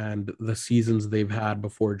players and the seasons they've had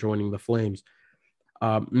before joining the Flames.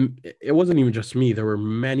 It wasn't even just me. There were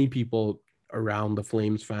many people around the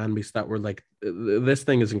Flames fan base that were like, this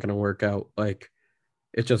thing isn't going to work out. Like,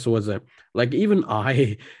 it just wasn't. Like, even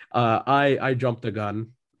I jumped the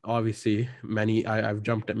gun. Obviously, I've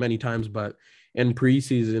jumped it many times, but in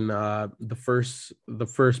preseason, the first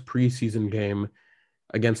preseason game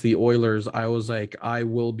against the Oilers, I was like, I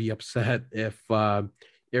will be upset if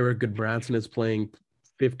Erik Goodbranson is playing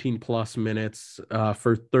 15 plus minutes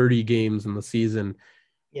for 30 games in the season.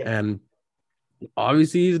 Yeah. And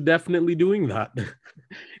obviously he's definitely doing that.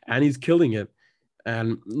 And he's killing it.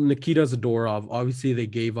 And Nikita Zadorov, obviously they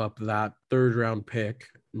gave up that third round pick.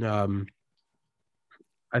 I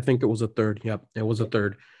think it was a third. Yep, it was a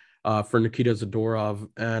third for Nikita Zadorov.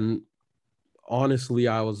 And honestly,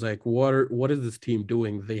 I was like, what is this team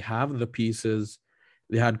doing? They have the pieces.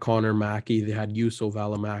 They had Connor Mackey, they had Yuso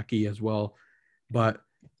Valimaki as well, but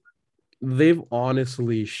they've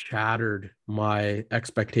honestly shattered my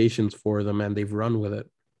expectations for them, and they've run with it.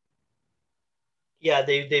 Yeah,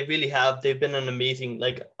 they really have. They've been an amazing.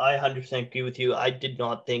 Like I 100% agree with you. I did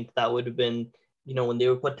not think that would have been. When they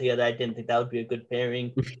were put together, I didn't think that would be a good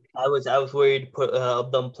pairing. I was worried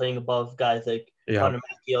of them playing above guys like Yeah. Connor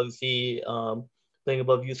Mackey, obviously, playing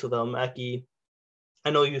above Yusuf Al Mackey. I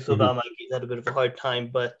know Yusuf Mhm. Al Mackey had a bit of a hard time,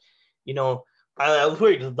 but you know, I was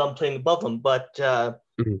worried of them playing above him. But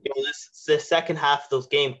Mhm. this second half of those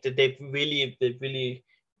games, they've really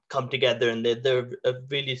come together, and they're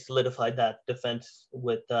really solidified that defense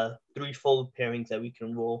with three full pairings that we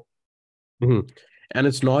can roll. Mhm. And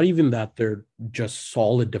it's not even that they're just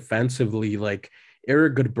solid defensively. Like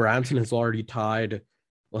Eric Goodbranson has already tied.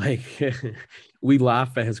 Like we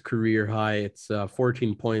laugh at his career high. It's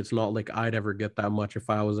 14 points. Not like I'd ever get that much if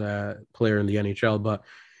I was a player in the NHL, but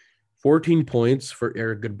 14 points for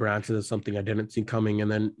Eric Goodbranson is something I didn't see coming. And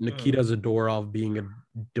then Nikita Mm. Zadorov being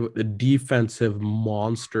a defensive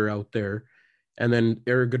monster out there, and then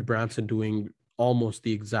Eric Goodbranson doing almost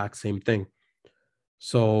the exact same thing.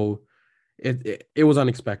 So it was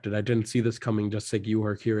unexpected. I didn't see this coming, just like you,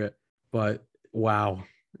 Harkirat. But wow,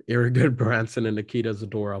 Eric Goodbranson and Nikita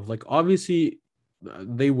Zadorov. Like obviously,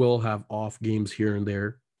 they will have off games here and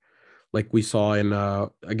there, like we saw in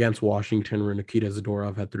against Washington, where Nikita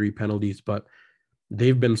Zadorov had 3 penalties. But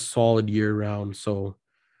they've been solid year round. So,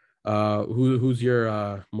 who's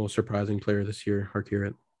your most surprising player this year,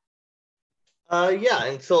 Harkirat? Yeah,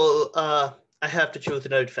 and so I have to choose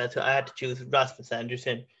another defenseman. I had to choose Rasmus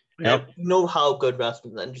Anderson. And Yep. you know how good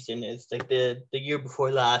Rasmus Anderson is. Like the year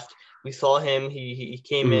before last, we saw him. He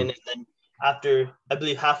came in, Mm, and then after I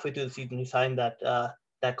believe halfway through the season, he signed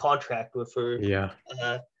that contract with for yeah.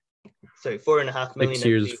 uh, 4.5 million, Six I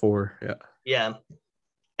years, believe. four. Yeah. Yeah,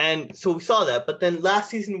 and so we saw that. But then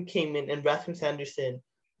last season we came in, and Rasmus Anderson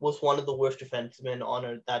was one of the worst defensemen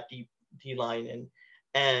on that deep D line,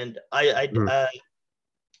 and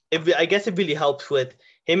Mm, I guess it really helps with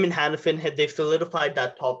him and Hannafin. They've solidified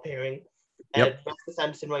that top pairing. And yep. Rasmus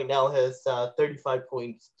Anderson right now has 35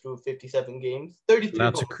 points through 57 games, 33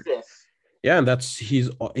 That's goal a assists. Yeah,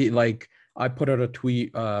 and like I put out a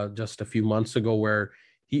tweet just a few months ago where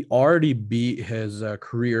he already beat his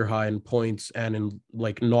career high in points and in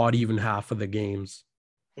like not even half of the games.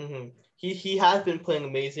 Mm-hmm. He has been playing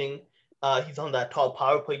amazing. He's on that top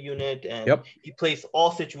power play unit, and Yep. he plays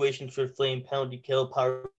all situations for Flame, penalty kill,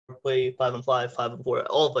 power play, 5-on-5, 5-on-4,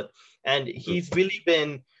 all of it. And he's really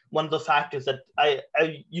been one of the factors that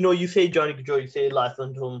you say Johnny Gaudreau, you say Lars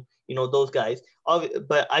Lindholm, those guys.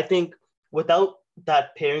 But I think without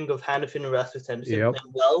that pairing of Hannafin and Rasmus Henderson Yep.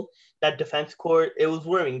 playing well, that defense core, it was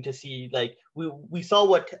worrying to see. Like we saw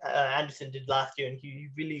what Anderson did last year, and he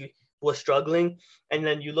really was struggling. And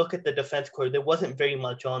then you look at the defense core, there wasn't very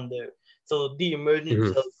much on there. So the emergence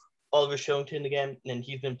Mhm. of Oliver Showington again, and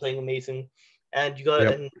he's been playing amazing. And you got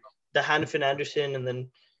Yep. and the Hannafin Anderson, and then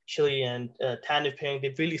Chile and Tanev pairing,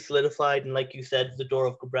 they've really solidified. And like you said, the door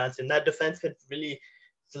of Gabranson, that defense has really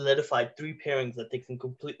solidified three pairings that they can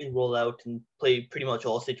completely roll out and play pretty much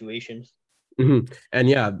all situations. And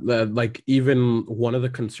yeah, like even one of the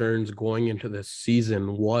concerns going into this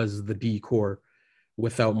season was the D core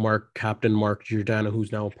without Captain Mark Giordano,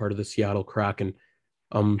 who's now a part of the Seattle Kraken.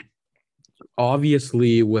 Um,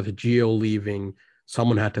 Obviously with Geo leaving,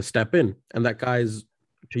 someone had to step in, and that guy's,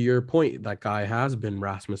 to your point, that guy has been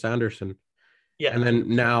Rasmus Anderson. Yeah, And then 100%.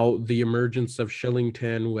 now the emergence of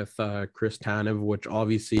Shillington with Chris Tanev, which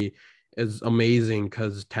obviously is amazing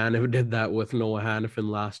because Tanev did that with Noah Hannafin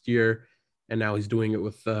last year, and now he's doing it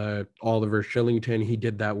with Oliver Shillington. He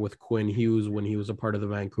did that with Quinn Hughes when he was a part of the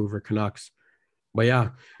Vancouver Canucks. But yeah,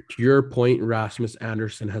 to your point, Rasmus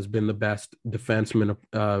Anderson has been the best defenseman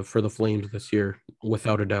for the Flames this year,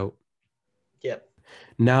 without a doubt. Yeah.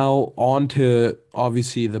 Now, on to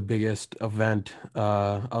obviously the biggest event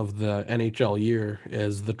of the NHL year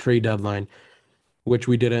is the trade deadline, which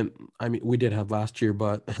we didn't, I mean, we did have last year,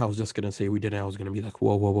 but I was just going to say we didn't. I was going to be like,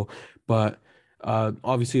 whoa, whoa, whoa. But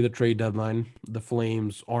obviously, the trade deadline, the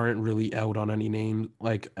Flames aren't really out on any name,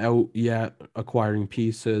 like out yet, acquiring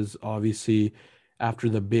pieces. Obviously, after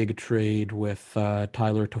the big trade with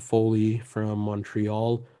Tyler Toffoli from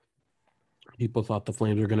Montreal. People thought the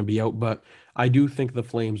Flames were going to be out, but I do think the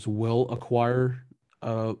Flames will acquire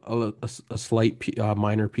a slight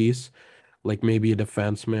minor piece, like maybe a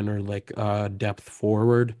defenseman or like a depth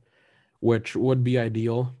forward, which would be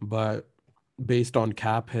ideal. But based on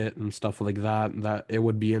cap hit and stuff like that, that it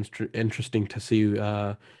would be interesting to see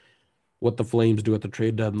what the Flames do at the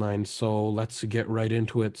trade deadline. So let's get right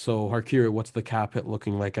into it. So Harkira, what's the cap hit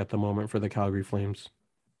looking like at the moment for the Calgary Flames?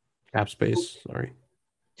 Cap space, sorry.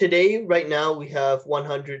 Today, right now, we have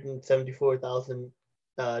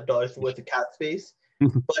 $174,000 worth of cap space,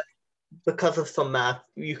 but because of some math,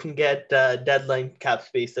 you can get deadline cap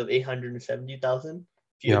space of 870,000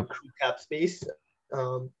 if you accrue cap space.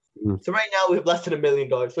 So right now we have less than $1 million,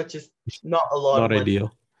 which is not a lot of money.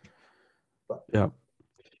 Ideal. But. Yeah,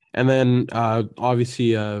 and then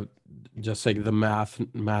obviously just like the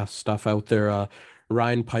math stuff out there.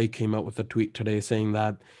 Ryan Pike came out with a tweet today saying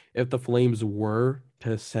that if the Flames were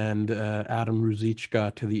to send Adam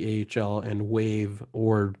Ruzicka to the AHL and waive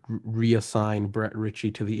or reassign Brett Ritchie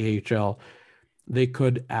to the AHL, they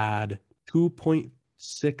could add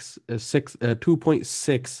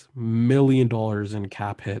 $2.6 million in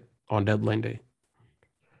cap hit on deadline day.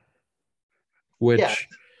 Which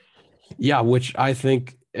I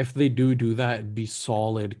think if they do that, it'd be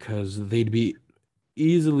solid because they'd be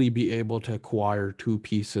easily be able to acquire two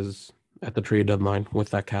pieces at the trade deadline with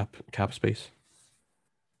that cap space.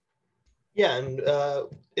 Yeah, and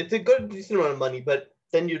it's a good decent amount of money, but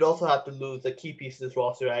then you'd also have to lose a key piece of this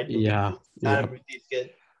roster. Right? Yeah. Adam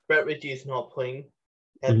Ruzicka. Brett Ritchie is not playing.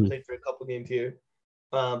 Hasn't played for a couple games here.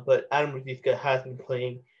 But Adam Ruzicka has been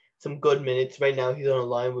playing some good minutes. Right now he's on a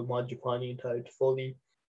line with Mangiapane and Tyler Toffoli.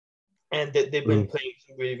 And they've been playing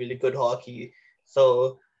some really, really good hockey.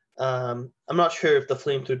 So I'm not sure if the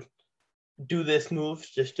Flames would do this move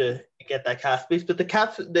just to get that cap space. But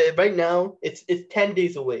right now, it's 10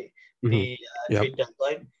 days away, the trade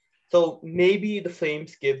deadline. So maybe the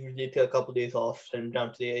Flames give Ruzicka a couple of days off, send him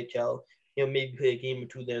down to the AHL. Maybe play a game or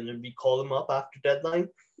two then and recall him up after deadline.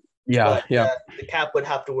 But the cap would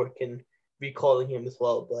have to work in recalling him as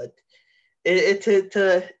well. But they're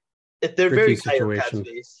very tight on cap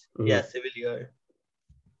space. Yes, they really are.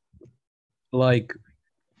 Like,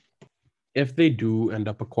 if they do end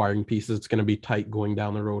up acquiring pieces, it's going to be tight going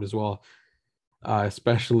down the road as well,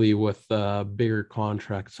 especially with bigger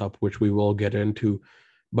contracts up, which we will get into.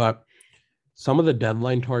 But some of the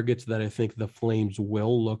deadline targets that I think the Flames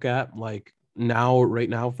will look at, like right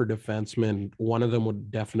now for defensemen, one of them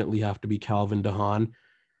would definitely have to be Calvin DeHaan.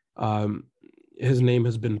 His name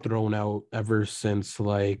has been thrown out ever since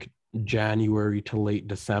like January to late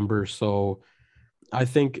December. So I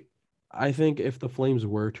think if the Flames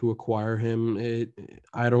were to acquire him,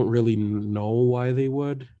 I don't really know why they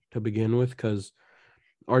would to begin with, because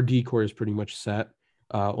our D-core is pretty much set.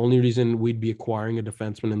 Only reason we'd be acquiring a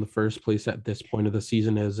defenseman in the first place at this point of the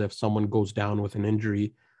season is if someone goes down with an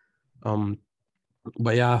injury.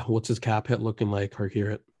 But yeah, what's his cap hit looking like,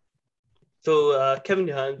 Harkira? So Kevin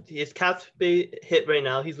DeHaan, his cap hit right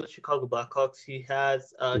now, he's with Chicago Blackhawks. He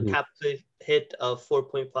has a cap hit of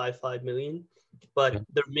 $4.55 million, but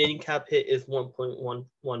the remaining cap hit is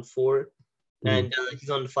 1.114, and he's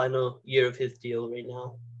on the final year of his deal right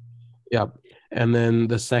now. Yeah, and then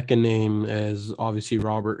the second name is obviously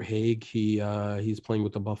Robert Haig. He's playing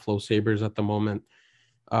with the Buffalo Sabres at the moment.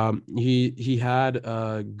 He had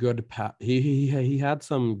a good he had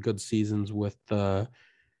some good seasons with the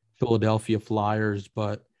Philadelphia Flyers,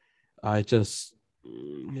 but it just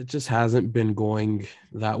hasn't been going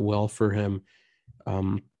that well for him.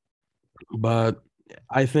 But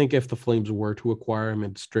I think if the Flames were to acquire him,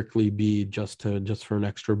 it'd strictly be just for an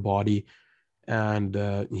extra body. And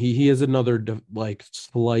he is another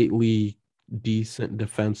slightly decent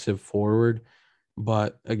defensive forward,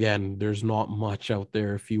 but again, there's not much out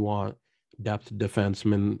there if you want depth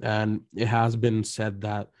defensemen. And it has been said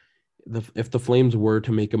that if the Flames were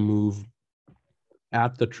to make a move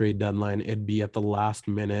at the trade deadline, it'd be at the last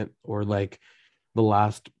minute or the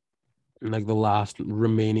last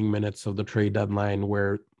remaining minutes of the trade deadline,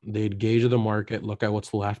 where they'd gauge the market, look at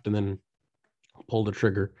what's left, and then pull the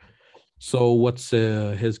trigger. So what's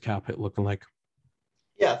his cap hit looking like?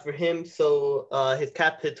 Yeah, for him, so his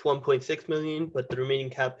cap hit's 1.6 million, but the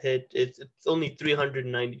remaining cap hit it's only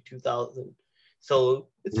 392,000. So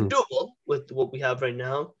it's doable with what we have right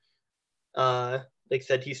now. Like I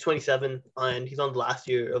said, he's 27 and he's on the last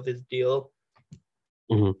year of his deal.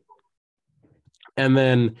 And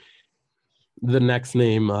then The next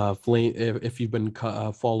name, Flame. If you've been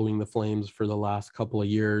following the Flames for the last couple of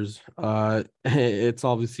years, it's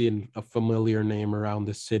obviously a familiar name around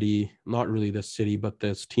the city. Not really the city, but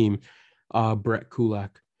this team. Brett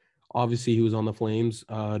Kulak. Obviously, he was on the Flames.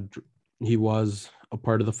 He was a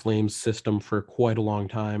part of the Flames system for quite a long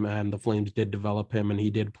time, and the Flames did develop him, and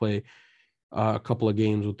he did play a couple of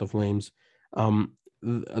games with the Flames.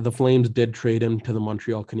 The Flames did trade him to the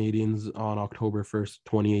Montreal Canadiens on October 1st,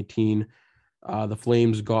 2018. The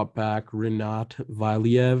Flames got back Rinat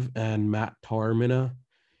Valiev and Matt Tarmina.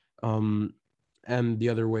 And the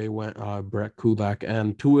other way went Brett Kulak.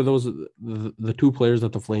 And two of those, the two players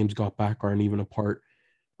that the Flames got back aren't even a part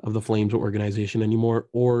of the Flames organization anymore,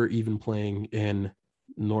 or even playing in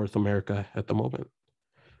North America at the moment.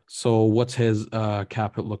 So what's his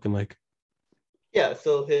cap hit looking like? Yeah,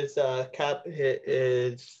 so his cap hit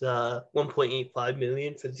is 1.85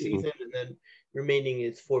 million for the season, and then remaining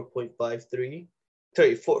is 4.53.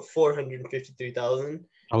 Sorry, 453,000.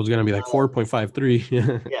 I was gonna be like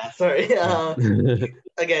 4.53. Yeah, sorry.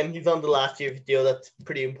 Again, he's on the last year of his deal. That's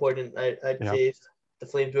pretty important. I'd Yeah. say if the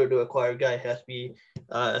Flames were to acquire a guy, it has to be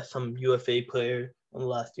some UFA player on the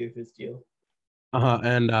last year of his deal.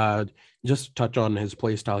 And just touch on his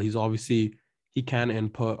play style. He can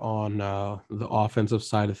input on the offensive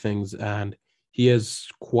side of things, and he is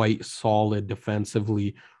quite solid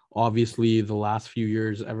defensively. Obviously, the last few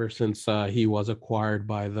years, ever since he was acquired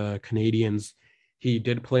by the Canadiens, he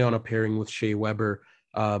did play on a pairing with Shea Weber,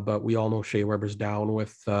 but we all know Shea Weber's down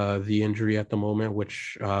with the injury at the moment,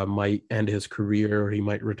 which might end his career or he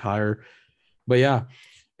might retire. But yeah,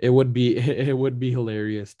 it would be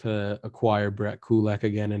hilarious to acquire Brett Kulak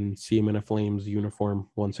again and see him in a Flames uniform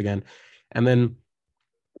once again. And then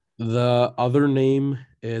the other name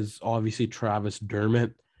is obviously Travis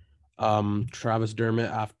Dermott. Travis Dermott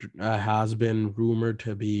after has been rumored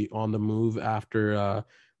to be on the move after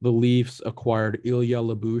the Leafs acquired Ilya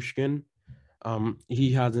Lyubushkin.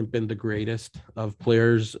 He hasn't been the greatest of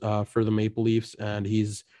players for the Maple Leafs, and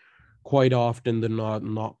he's quite often than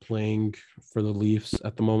not playing for the Leafs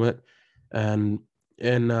at the moment. And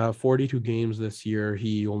in 42 games this year,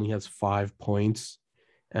 he only has 5 points,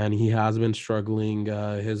 and he has been struggling.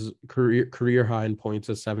 His career high in points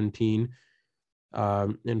is 17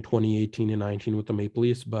 in 2018 and 19 with the Maple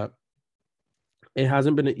Leafs, but it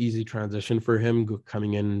hasn't been an easy transition for him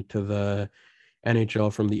coming into the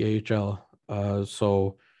NHL from the AHL.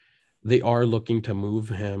 So they are looking to move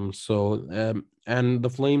him. So and the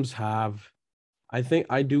Flames have, I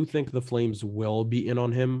do think the Flames will be in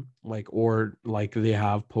on him, or they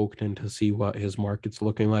have poked in to see what his market's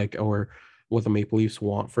looking like or what the Maple Leafs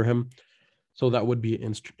want for him. So that would be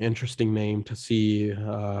an interesting name to see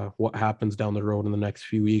what happens down the road in the next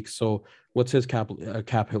few weeks. So what's his cap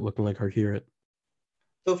hit looking like, Harkirat?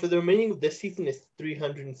 So for the remaining of this season, it's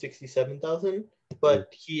 367,000,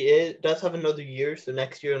 but he does have another year, so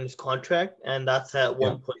next year on his contract, and that's at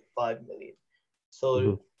 1.5 million.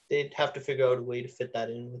 So they'd have to figure out a way to fit that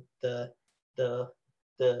in with the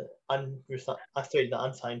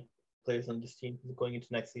unsigned players on this team going into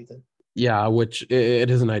next season. Yeah, which it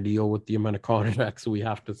isn't ideal with the amount of contracts we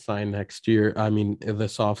have to sign next year. I mean,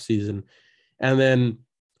 this offseason. And then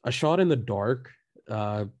a shot in the dark.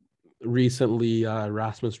 Recently,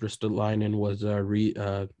 Rasmus Ristolainen was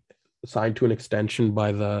signed to an extension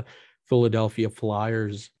by the Philadelphia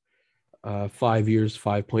Flyers. 5 years,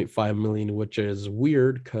 5.5 million, which is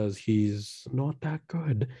weird because he's not that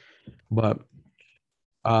good. But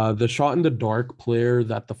the shot in the dark player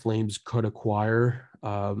that the Flames could acquire,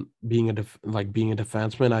 being a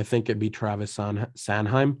defenseman, I think it'd be Travis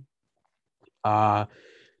Sanheim.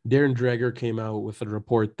 Darren Dreger came out with a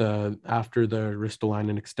report after the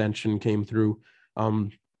Ristolainen extension came through.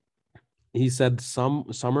 He said some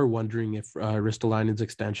are wondering if Ristolainen's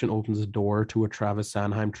extension opens the door to a Travis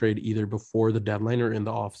Sanheim trade either before the deadline or in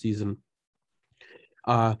the offseason.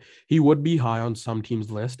 He would be high on some teams'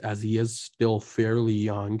 list as he is still fairly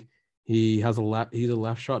young. He's a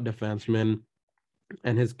left shot defenseman,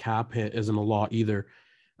 and his cap hit isn't a lot either.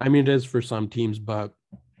 I mean, it is for some teams, but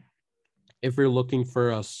if you're looking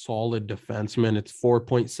for a solid defenseman, it's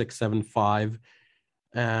 4.675.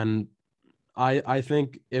 And I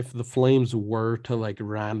think if the Flames were to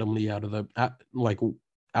randomly out of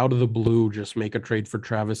the blue just make a trade for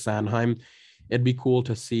Travis Sanheim, it'd be cool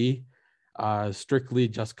to see. Strictly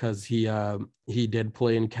just because he did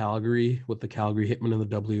play in Calgary with the Calgary Hitmen in the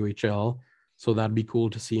WHL, so that'd be cool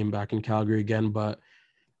to see him back in Calgary again. But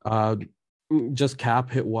just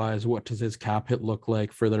cap hit wise, what does his cap hit look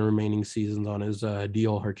like for the remaining seasons on his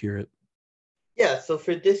deal, Harkirat? Yeah, so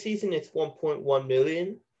for this season it's 1.1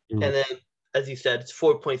 million, and then as you said, it's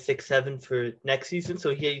 4.67 for next season.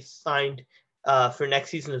 So he signed for next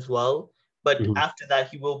season as well. But Mhm. after that,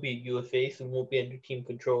 he will be a UFA, so won't be under team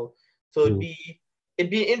control. So Mhm. it'd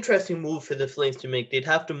be an interesting move for the Flames to make. They'd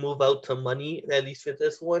have to move out some money, at least for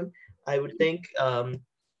this one, I would think.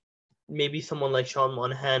 Maybe someone like Sean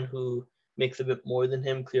Monahan, who makes a bit more than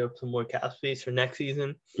him, clear up some more cap space for next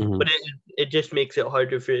season. Mhm. But it just makes it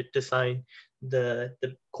harder for it to sign the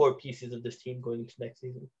core pieces of this team going into next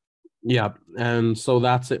season. Yeah, and so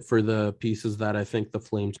that's it for the pieces that I think the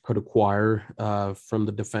Flames could acquire from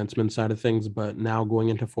the defenseman side of things. But now going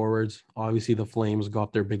into forwards, obviously the Flames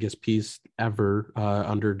got their biggest piece ever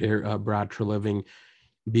under Brad Treliving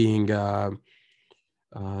being. I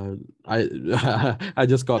I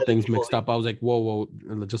just got things mixed up. I was like, whoa,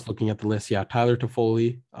 just looking at the list. Yeah, Tyler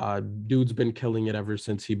Toffoli, dude's been killing it ever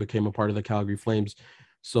since he became a part of the Calgary Flames.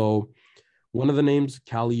 So one of the names,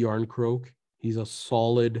 Calle Yarncroke. He's a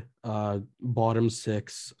solid bottom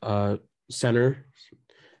six center.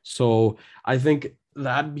 So I think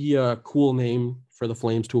that'd be a cool name for the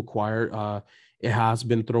Flames to acquire. It has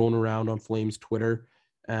been thrown around on Flames Twitter,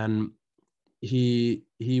 and he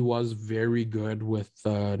was very good with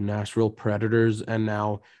the Nashville Predators, and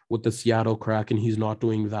now with the Seattle Kraken, he's not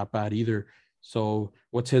doing that bad either. So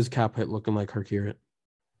what's his cap hit looking like, Harkirat?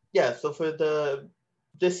 Yeah, so for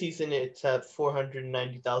this season it's at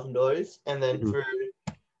 $490,000, and then Mhm. for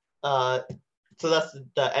so that's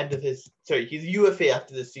the end of his. Sorry, he's UFA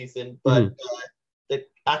after this season, but Mhm. the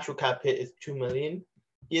actual cap hit is $2 million.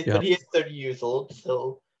 Yeah. But he is 30 years old,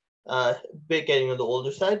 so a bit getting on the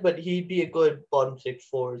older side. But he'd be a good bottom six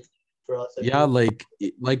forward for us, I Yeah, feel.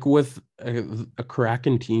 like with a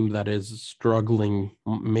Kraken team that is struggling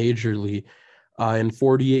majorly, in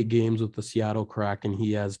 48 games with the Seattle Kraken,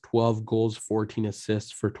 he has 12 goals, 14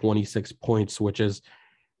 assists for 26 points, which is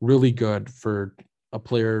really good for a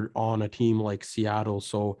player on a team like Seattle.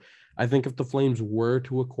 So I think if the Flames were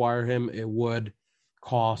to acquire him, it would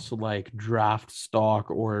cost like draft stock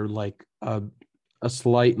or like a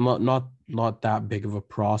slight not that big of a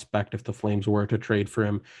prospect if the Flames were to trade for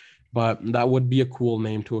him, but that would be a cool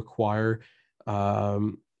name to acquire.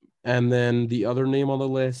 Um, and then the other name on the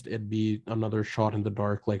list, it'd be another shot in the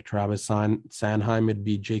dark like Travis Sanheim. It'd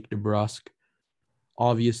be Jake DeBrusk.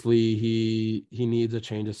 Obviously, he needs a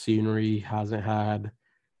change of scenery. He hasn't had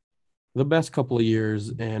the best couple of years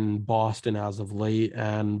in Boston as of late,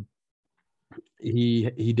 and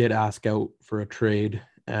he did ask out for a trade,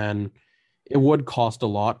 and it would cost a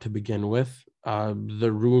lot to begin with.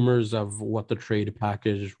 The rumors of what the trade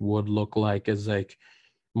package would look like is like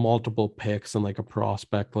multiple picks and like a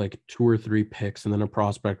prospect, like 2 or 3 picks, and then a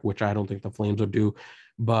prospect, which I don't think the Flames would do.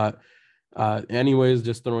 But anyways,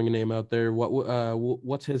 just throwing a name out there.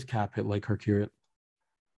 What's his cap hit like, Hercule?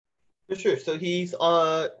 For sure. So he's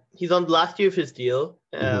on the last year of his deal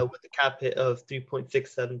Mm-hmm. with a cap hit of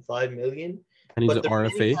 3.675 million, And he's but an the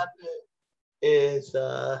remaining RFA. cap hit is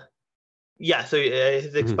yeah. So his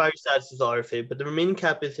Mm-hmm. expiry status is RFA, but the remaining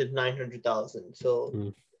cap is his 900,000.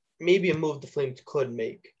 So maybe a move the Flames could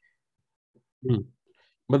make. Mm-hmm.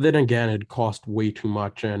 But then again, it cost way too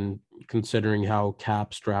much, and considering how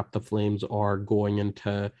cap strapped the Flames are going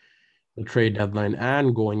into the trade deadline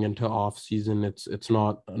and going into off season, it's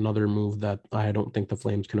not another move that I don't think the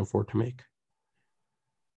Flames can afford to make.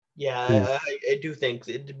 Yeah, Mm. I do think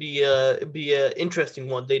it'd be a interesting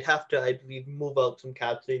one. They'd have to, I believe, move out some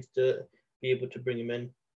cap space to be able to bring him in.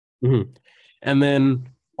 Mm-hmm. And then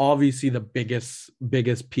obviously the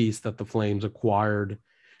biggest piece that the Flames acquired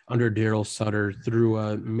under Daryl Sutter through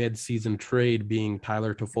a mid-season trade being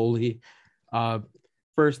Tyler Toffoli. Uh,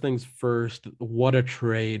 first things first, what a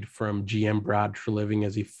trade from GM Brad Treliving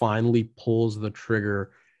as he finally pulls the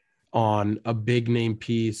trigger on a big name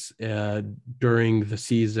piece during the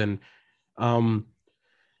season. Um,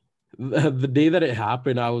 the day that it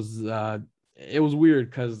happened, it was weird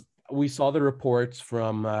because we saw the reports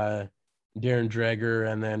from Darren Dreger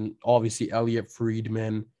and then obviously Elliot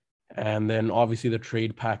Friedman, and then obviously the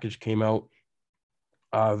trade package came out.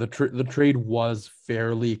 The trade was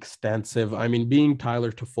fairly extensive. I mean, being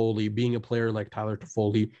Tyler Toffoli, being a player like Tyler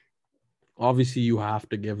Toffoli, obviously you have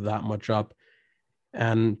to give that much up,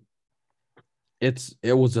 and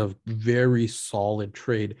it was a very solid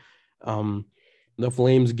trade. Um, the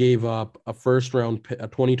Flames gave up a a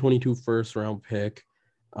 2022 first round pick,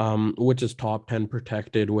 which is top 10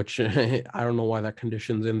 protected, which I don't know why that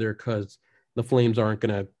condition's in there because the Flames aren't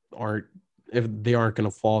gonna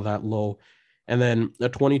fall that low. And then a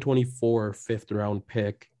 2024 fifth round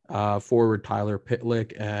pick, forward Tyler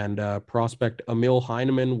Pitlick and prospect Emil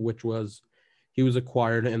Heineman, he was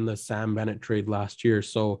acquired in the Sam Bennett trade last year.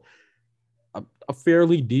 So a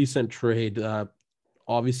fairly decent trade.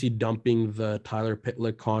 Obviously, dumping the Tyler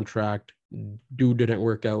Pitlick contract didn't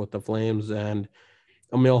work out with the Flames, and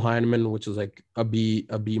Emil Heineman, which is like a B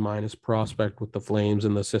minus prospect with the Flames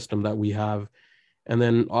in the system that we have. And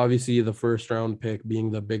then obviously the first round pick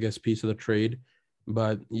being the biggest piece of the trade.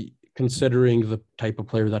 But considering the type of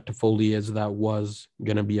player that Toffoli is, that was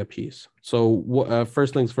going to be a piece. So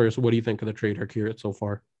first things first, what do you think of the trade, Harkirat, so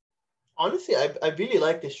far? Honestly, I really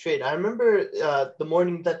like this trade. I remember the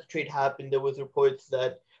morning that the trade happened, there was reports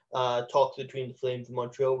that talks between the Flames and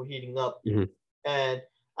Montreal were heating up. Mm-hmm. And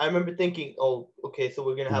I remember thinking, oh, okay, so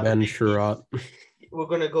we're going to have Ben Sherratt. We're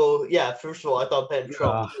going to go, yeah, first of all, I thought Ben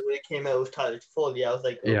Sherratt, when it came out, it was Tyler Toffoli. I was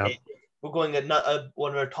like, okay, Yeah. we're going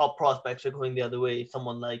one of our top prospects are going the other way.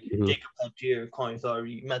 Someone like Jacob Pelletier, Conor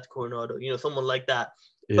Zary, Matt Coronado, someone like that.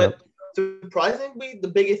 Yeah. But surprisingly, the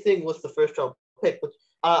biggest thing was the first round pick. But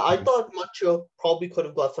I thought Montreal probably could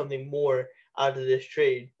have got something more out of this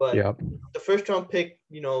trade. But the first round pick,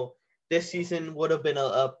 this season would have been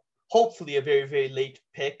a hopefully a very, very late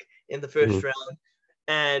pick in the first round.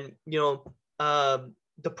 And,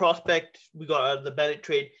 the prospect we got out of the Bennett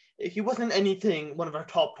trade, he wasn't anything one of our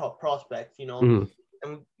top prospects, and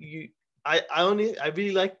I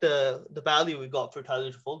really like the value we got for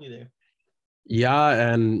Tyler Toffoli there.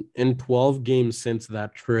 Yeah, and in 12 games since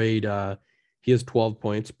that trade, he has 12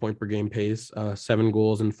 points, point per game pace, 7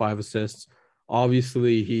 goals and 5 assists.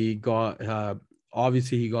 Obviously, he got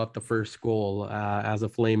the first goal as a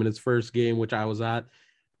Flame in his first game, which I was at.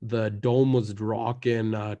 The dome was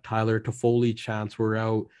rocking. Tyler Toffoli chants were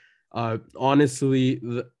out. Honestly,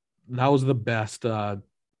 that was the best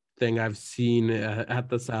thing I've seen at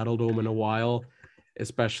the Saddle Dome in a while,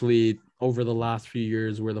 especially over the last few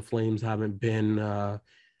years where the Flames haven't been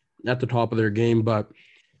at the top of their game. But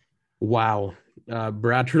wow,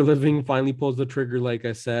 Brad Treliving finally pulls the trigger, like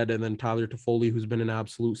I said, and then Tyler Toffoli, who's been an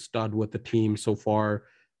absolute stud with the team so far.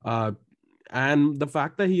 And the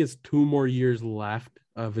fact that he has 2 more years left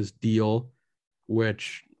of his deal,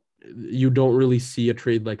 which you don't really see a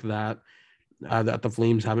trade like that that the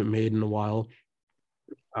Flames haven't made in a while.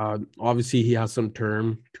 Obviously, he has some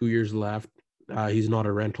term, 2 years left. He's not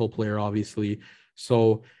a rental player, obviously.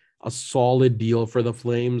 So a solid deal for the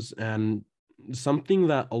Flames and something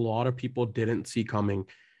that a lot of people didn't see coming.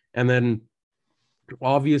 And then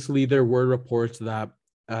obviously there were reports that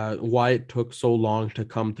why it took so long to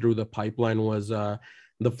come through the pipeline was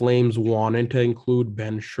the Flames wanted to include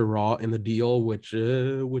Ben Sherratt in the deal, which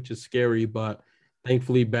is scary, but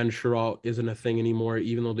thankfully Ben Sherratt isn't a thing anymore,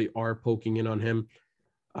 even though they are poking in on him.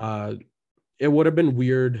 It would have been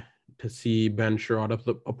weird to see Ben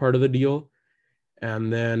Sherratt a part of the deal,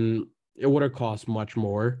 and then it would have cost much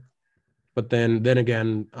more. But then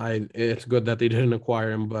again, it's good that they didn't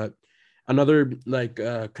acquire him. But another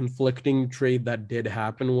conflicting trade that did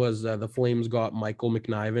happen was the Flames got Michael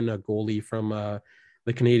McNiven, a goalie from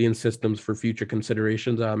the Canadian systems for future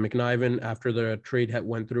considerations. McNiven, after the trade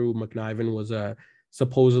went through, McNiven was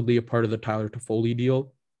supposedly a part of the Tyler Toffoli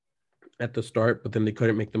deal at the start, but then they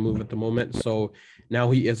couldn't make the move at the moment. So now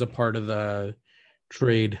he is a part of the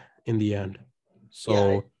trade in the end.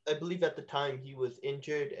 So yeah, I believe at the time he was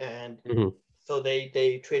injured, and so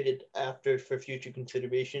they traded after for future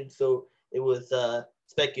consideration. So it was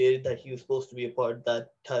speculated that he was supposed to be a part of that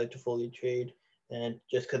Tyler Toffoli trade, and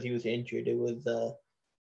just because he was injured,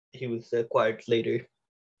 he was acquired later.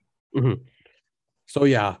 So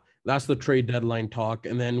yeah, that's the trade deadline talk.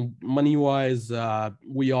 And then money-wise,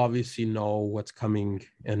 we obviously know what's coming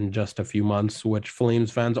in just a few months, which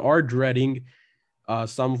Flames fans are dreading.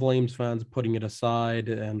 Some Flames fans putting it aside,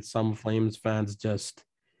 and some Flames fans just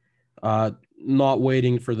not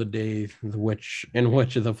waiting for the day in which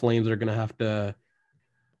the Flames are going to have to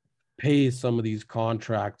pay some of these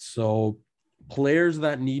contracts. So players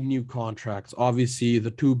that need new contracts, obviously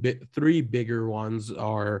the three bigger ones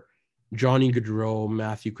are Johnny Gaudreau,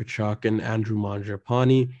 Matthew Tkachuk, and Andrew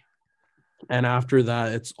Mangiapane. And after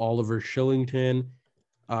that, it's Oliver Kylington,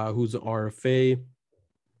 who's an RFA.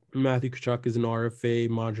 Matthew Tkachuk is an RFA.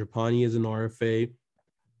 Mangiapane is an RFA.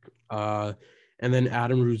 And then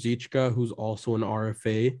Adam Ruzicka, who's also an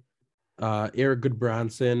RFA. Eric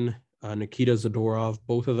Goodbranson, Nikita Zadorov,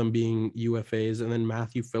 both of them being UFAs. And then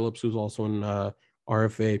Matthew Phillips, who's also an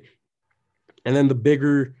RFA. And then the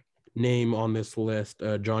bigger name on this list,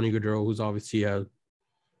 Johnny Gaudreau, who's obviously a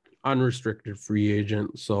unrestricted free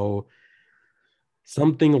agent. So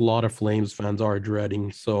something a lot of Flames fans are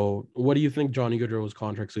dreading. So what do you think Johnny Gaudreau's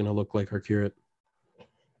contract's going to look like, Harkirat?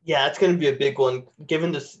 Yeah, it's going to be a big one,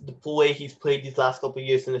 given the way he's played these last couple of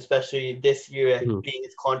years, and especially this year being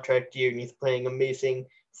his contract year, and he's playing amazing,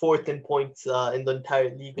 fourth in points in the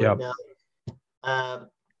entire league right now. Um,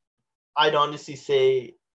 I'd honestly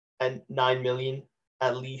say at 9 million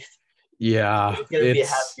at least. Yeah, It's gonna be a it's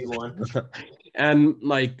hefty one. and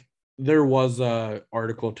like there was a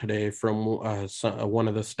article today from one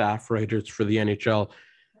of the staff writers for the NHL.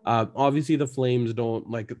 Obviously, the Flames don't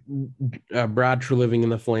like Brad Treliving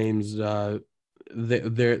and the Flames.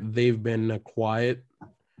 They've been quiet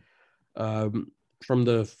from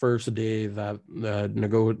the first day that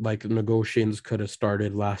negotiations could have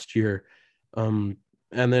started last year. And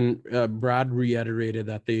then Brad reiterated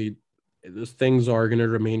that things are going to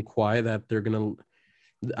remain quiet, that they're going to,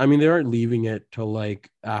 I mean, they aren't leaving it till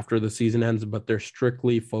like after the season ends, but they're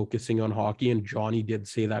strictly focusing on hockey. And Johnny did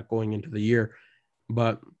say that going into the year.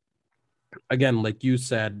 But again, like you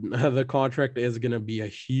said, the contract is going to be a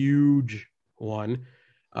huge one.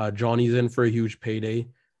 Johnny's in for a huge payday.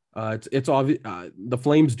 It's obvious the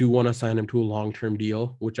Flames do want to sign him to a long-term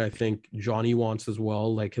deal, which I think Johnny wants as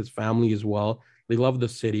well, like his family as well. They love the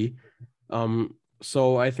city.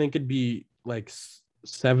 So I think it'd be like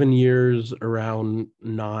 7 years, around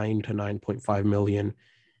 9 to 9.5 million.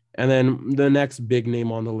 And then the next big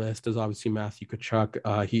name on the list is obviously Matthew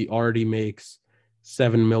Tkachuk. He already makes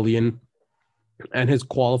 7 million, and his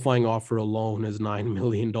qualifying offer alone is $9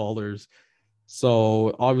 million.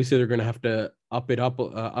 So obviously they're going to have to up it up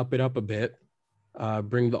a bit,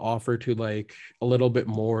 bring the offer to like a little bit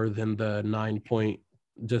more than the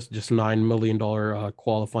just $9 million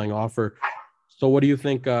qualifying offer. So what do you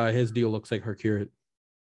think his deal looks like, Harkirat?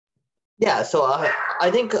 Yeah, so I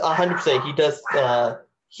think 100% he does.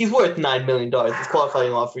 He's worth $9 million. His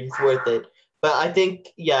qualifying offer, he's worth it. But I think,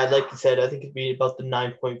 yeah, like you said, I think it'd be about the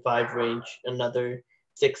 9.5 range, another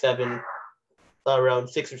 6, 7, around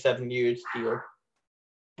 6 or 7 years deal.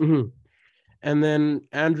 Mm-hmm. And then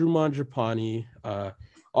Andrew Mangiapane,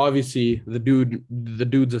 obviously the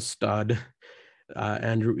dude's a stud.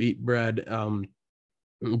 Andrew Eat Bread,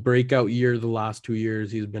 breakout year the last 2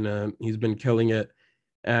 years. He's been killing it,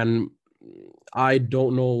 and I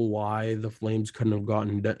don't know why the Flames couldn't have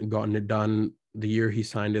gotten it done the year he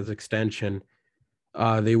signed his extension.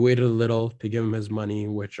 They waited a little to give him his money,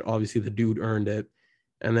 which obviously the dude earned it,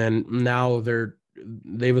 and then now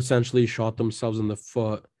they've essentially shot themselves in the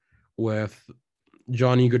foot with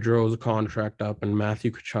Johnny Gaudreau's contract up and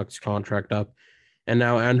Matthew Tkachuk's contract up, and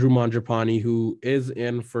now Andrew Mangiapane, who is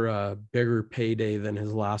in for a bigger payday than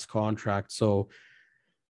his last contract. So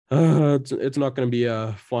it's not going to be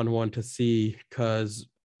a fun one to see, because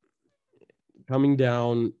coming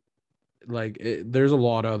down, there's a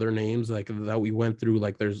lot of other names like that we went through.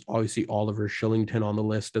 Like there's obviously Oliver Shillington on the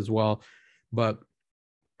list as well, but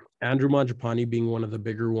Andrew Mangiapane being one of the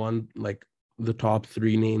bigger one, like the top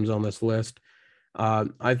three names on this list.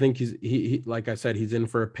 I think he like I said, he's in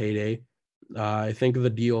for a payday. I think the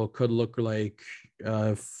deal could look like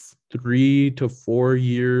 3 to 4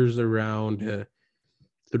 years, around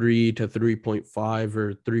 3 to 3.5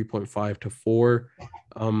 or 3.5 to 4.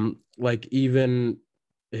 Like even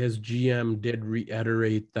his GM did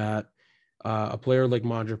reiterate that a player like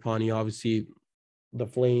Mangiapane, obviously the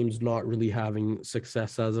Flames not really having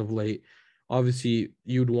success as of late. Obviously,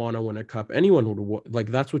 you'd want to win a cup. Anyone would, like,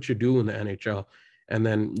 that's what you do in the NHL. And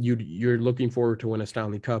then you're looking forward to win a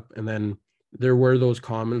Stanley Cup. And then there were those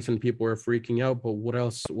comments and people were freaking out. But what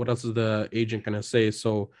else? What else is the agent gonna say?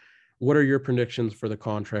 So, what are your predictions for the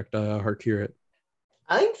contract, Harkirat?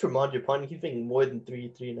 I think for Mangiapane, he's thinking more than 3,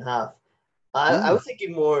 3.5. I Mm, was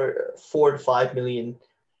thinking more 4 to 5 million.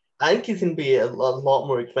 I think he's going to be a lot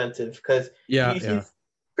more expensive because yeah, yeah. he's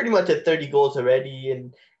pretty much at 30 goals already,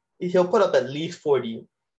 and he'll put up at least 40.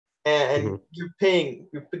 And Mhm.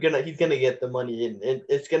 he's gonna get the money, and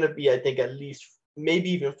it's gonna be, I think, at least maybe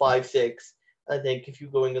even 5, 6. I think if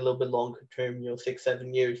you're going a little bit longer term, 6,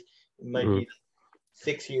 7 years, it might Mhm. be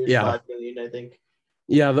 6 years, Yeah, 5 million. I think.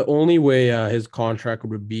 yeah, the only way his contract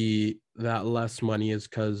would be that less money is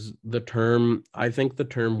because I think the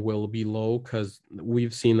term will be low, because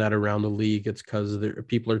we've seen that around the league. It's because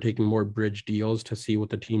people are taking more bridge deals to see what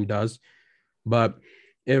the team does. But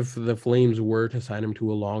if the Flames were to sign him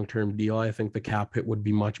to a long-term deal, I think the cap hit would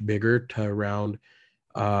be much bigger, to around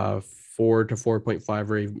 4 to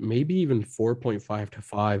 4.5, or maybe even 4.5 to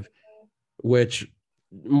 5, which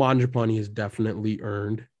Manjapani has definitely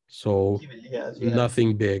earned. So He really has, yeah.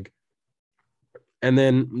 nothing big. And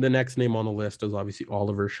then the next name on the list is obviously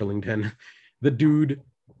Oliver Shillington. The dude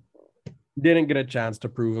didn't get a chance to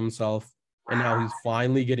prove himself, and now he's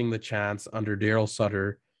finally getting the chance under Daryl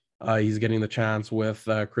Sutter. He's getting the chance with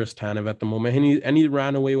Chris Tanev at the moment, and he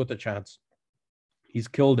ran away with the chance. He's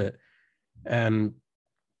killed it, and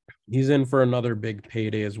he's in for another big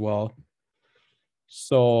payday as well.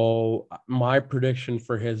 So my prediction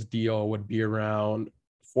for his deal would be around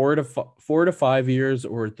 4 to 5 years,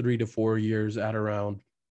 or 3 to 4 years at around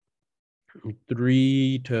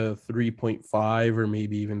 3 to 3.5, or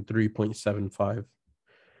maybe even 3.75.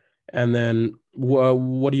 And then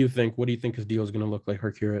what do you think? What do you think his deal is going to look like,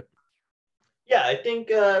 Harkirat? Yeah, I think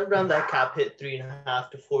around that cap hit,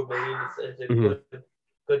 3.5 to 4 million is a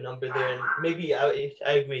good number there, and maybe I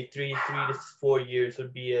agree, 3 to 4 years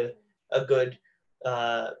would be a good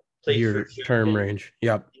place Year for term him. range.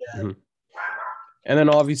 Yep. Yeah. Mm-hmm. And then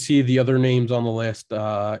obviously the other names on the list,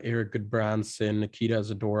 Eric Goodbranson, Nikita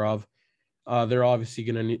Zadorov. They're obviously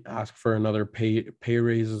going to ask for another pay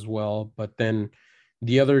raise as well. But then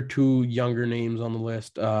the other two younger names on the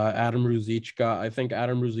list, Adam Ruzicka. I think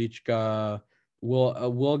Adam Ruzicka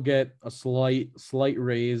will get a slight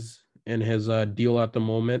raise in his deal at the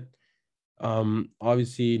moment.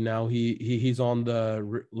 Obviously now he's on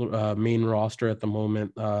the main roster at the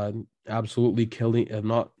moment. Absolutely killing.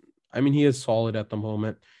 Not. I mean, he is solid at the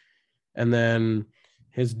moment. And then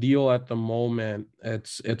his deal at the moment,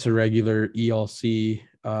 it's a regular ELC.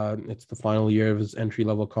 It's the final year of his entry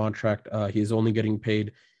level contract. He's only getting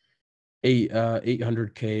paid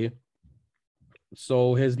 800K.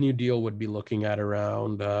 So his new deal would be looking at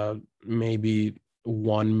around maybe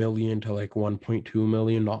 1 million to like 1.2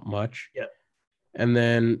 million, not much. Yeah. And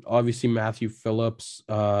then obviously Matthew Phillips,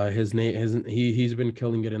 he's been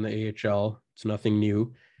killing it in the AHL. It's nothing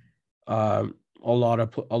new. A lot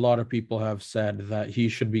of people have said that he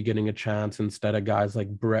should be getting a chance instead of guys like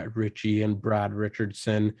Brett Ritchie and Brad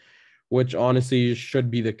Richardson, which honestly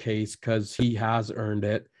should be the case because he has earned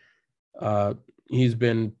it. He's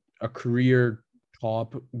been a career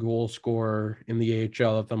top goal scorer in the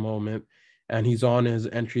AHL at the moment, and he's on his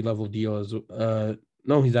entry level deal as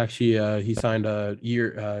no, he's actually he signed a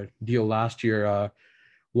year deal last year,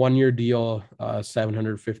 1 year deal,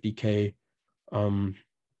 750K.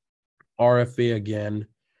 RFA again,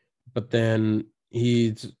 but then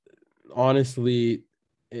he's honestly,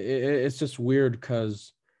 it's just weird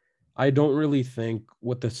because I don't really think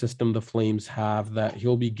with the system the Flames have that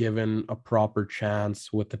he'll be given a proper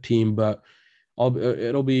chance with the team, but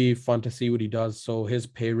it'll be fun to see what he does. So his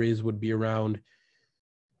pay raise would be around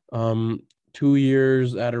 2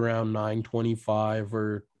 years at around 925,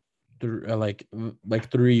 or like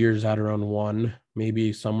 3 years at around 1,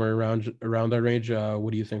 maybe somewhere around that range.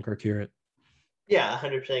 What do you think, Harkirat? Yeah,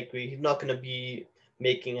 100% agree. He's not going to be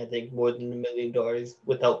making, I think, more than $1 million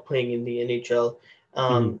without playing in the NHL.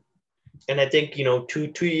 And I think,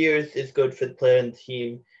 2 years is good for the player and the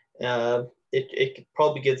team. It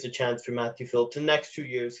probably gives a chance for Matthew Phillips. The next 2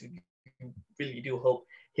 years, you really do hope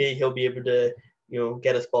he'll be able to,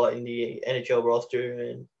 get a spot in the NHL roster.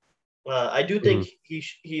 And I do think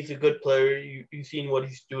he's a good player. You've seen what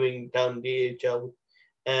he's doing down in the AHL.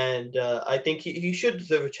 And I think he should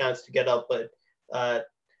deserve a chance to get up, but I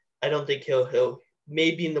don't think he'll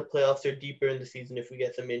maybe in the playoffs or deeper in the season, if we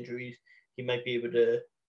get some injuries, he might be able to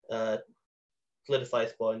solidify a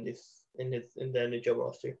spot in the NHL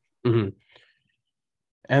roster. Mm-hmm.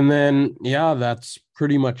 And then, yeah, that's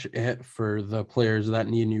pretty much it for the players that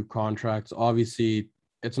need new contracts. Obviously,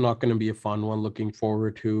 it's not going to be a fun one looking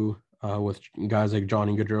forward to with guys like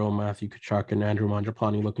Johnny Gaudreau, Matthew Tkachuk, and Andrew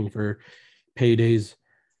Mangiapane looking for paydays.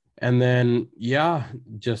 And then, yeah,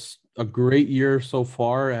 just a great year so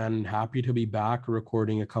far, and happy to be back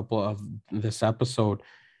recording a couple of this episode.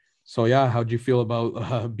 So, yeah, how'd you feel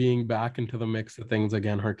about being back into the mix of things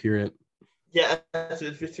again, Harkirat? Yeah,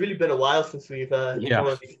 it's really been a while since we've but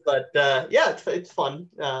yeah, it's fun.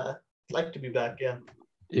 Like to be back.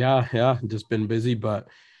 Yeah, just been busy, but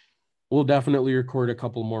we'll definitely record a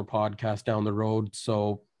couple more podcasts down the road.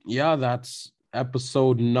 So yeah, that's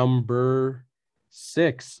episode number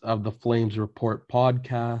 6 of the Flames Report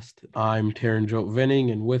podcast. I'm Taryn Joe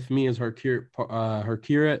Vinning, and with me is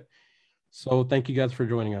Harkirat. So thank you guys for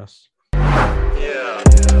joining us. Yeah.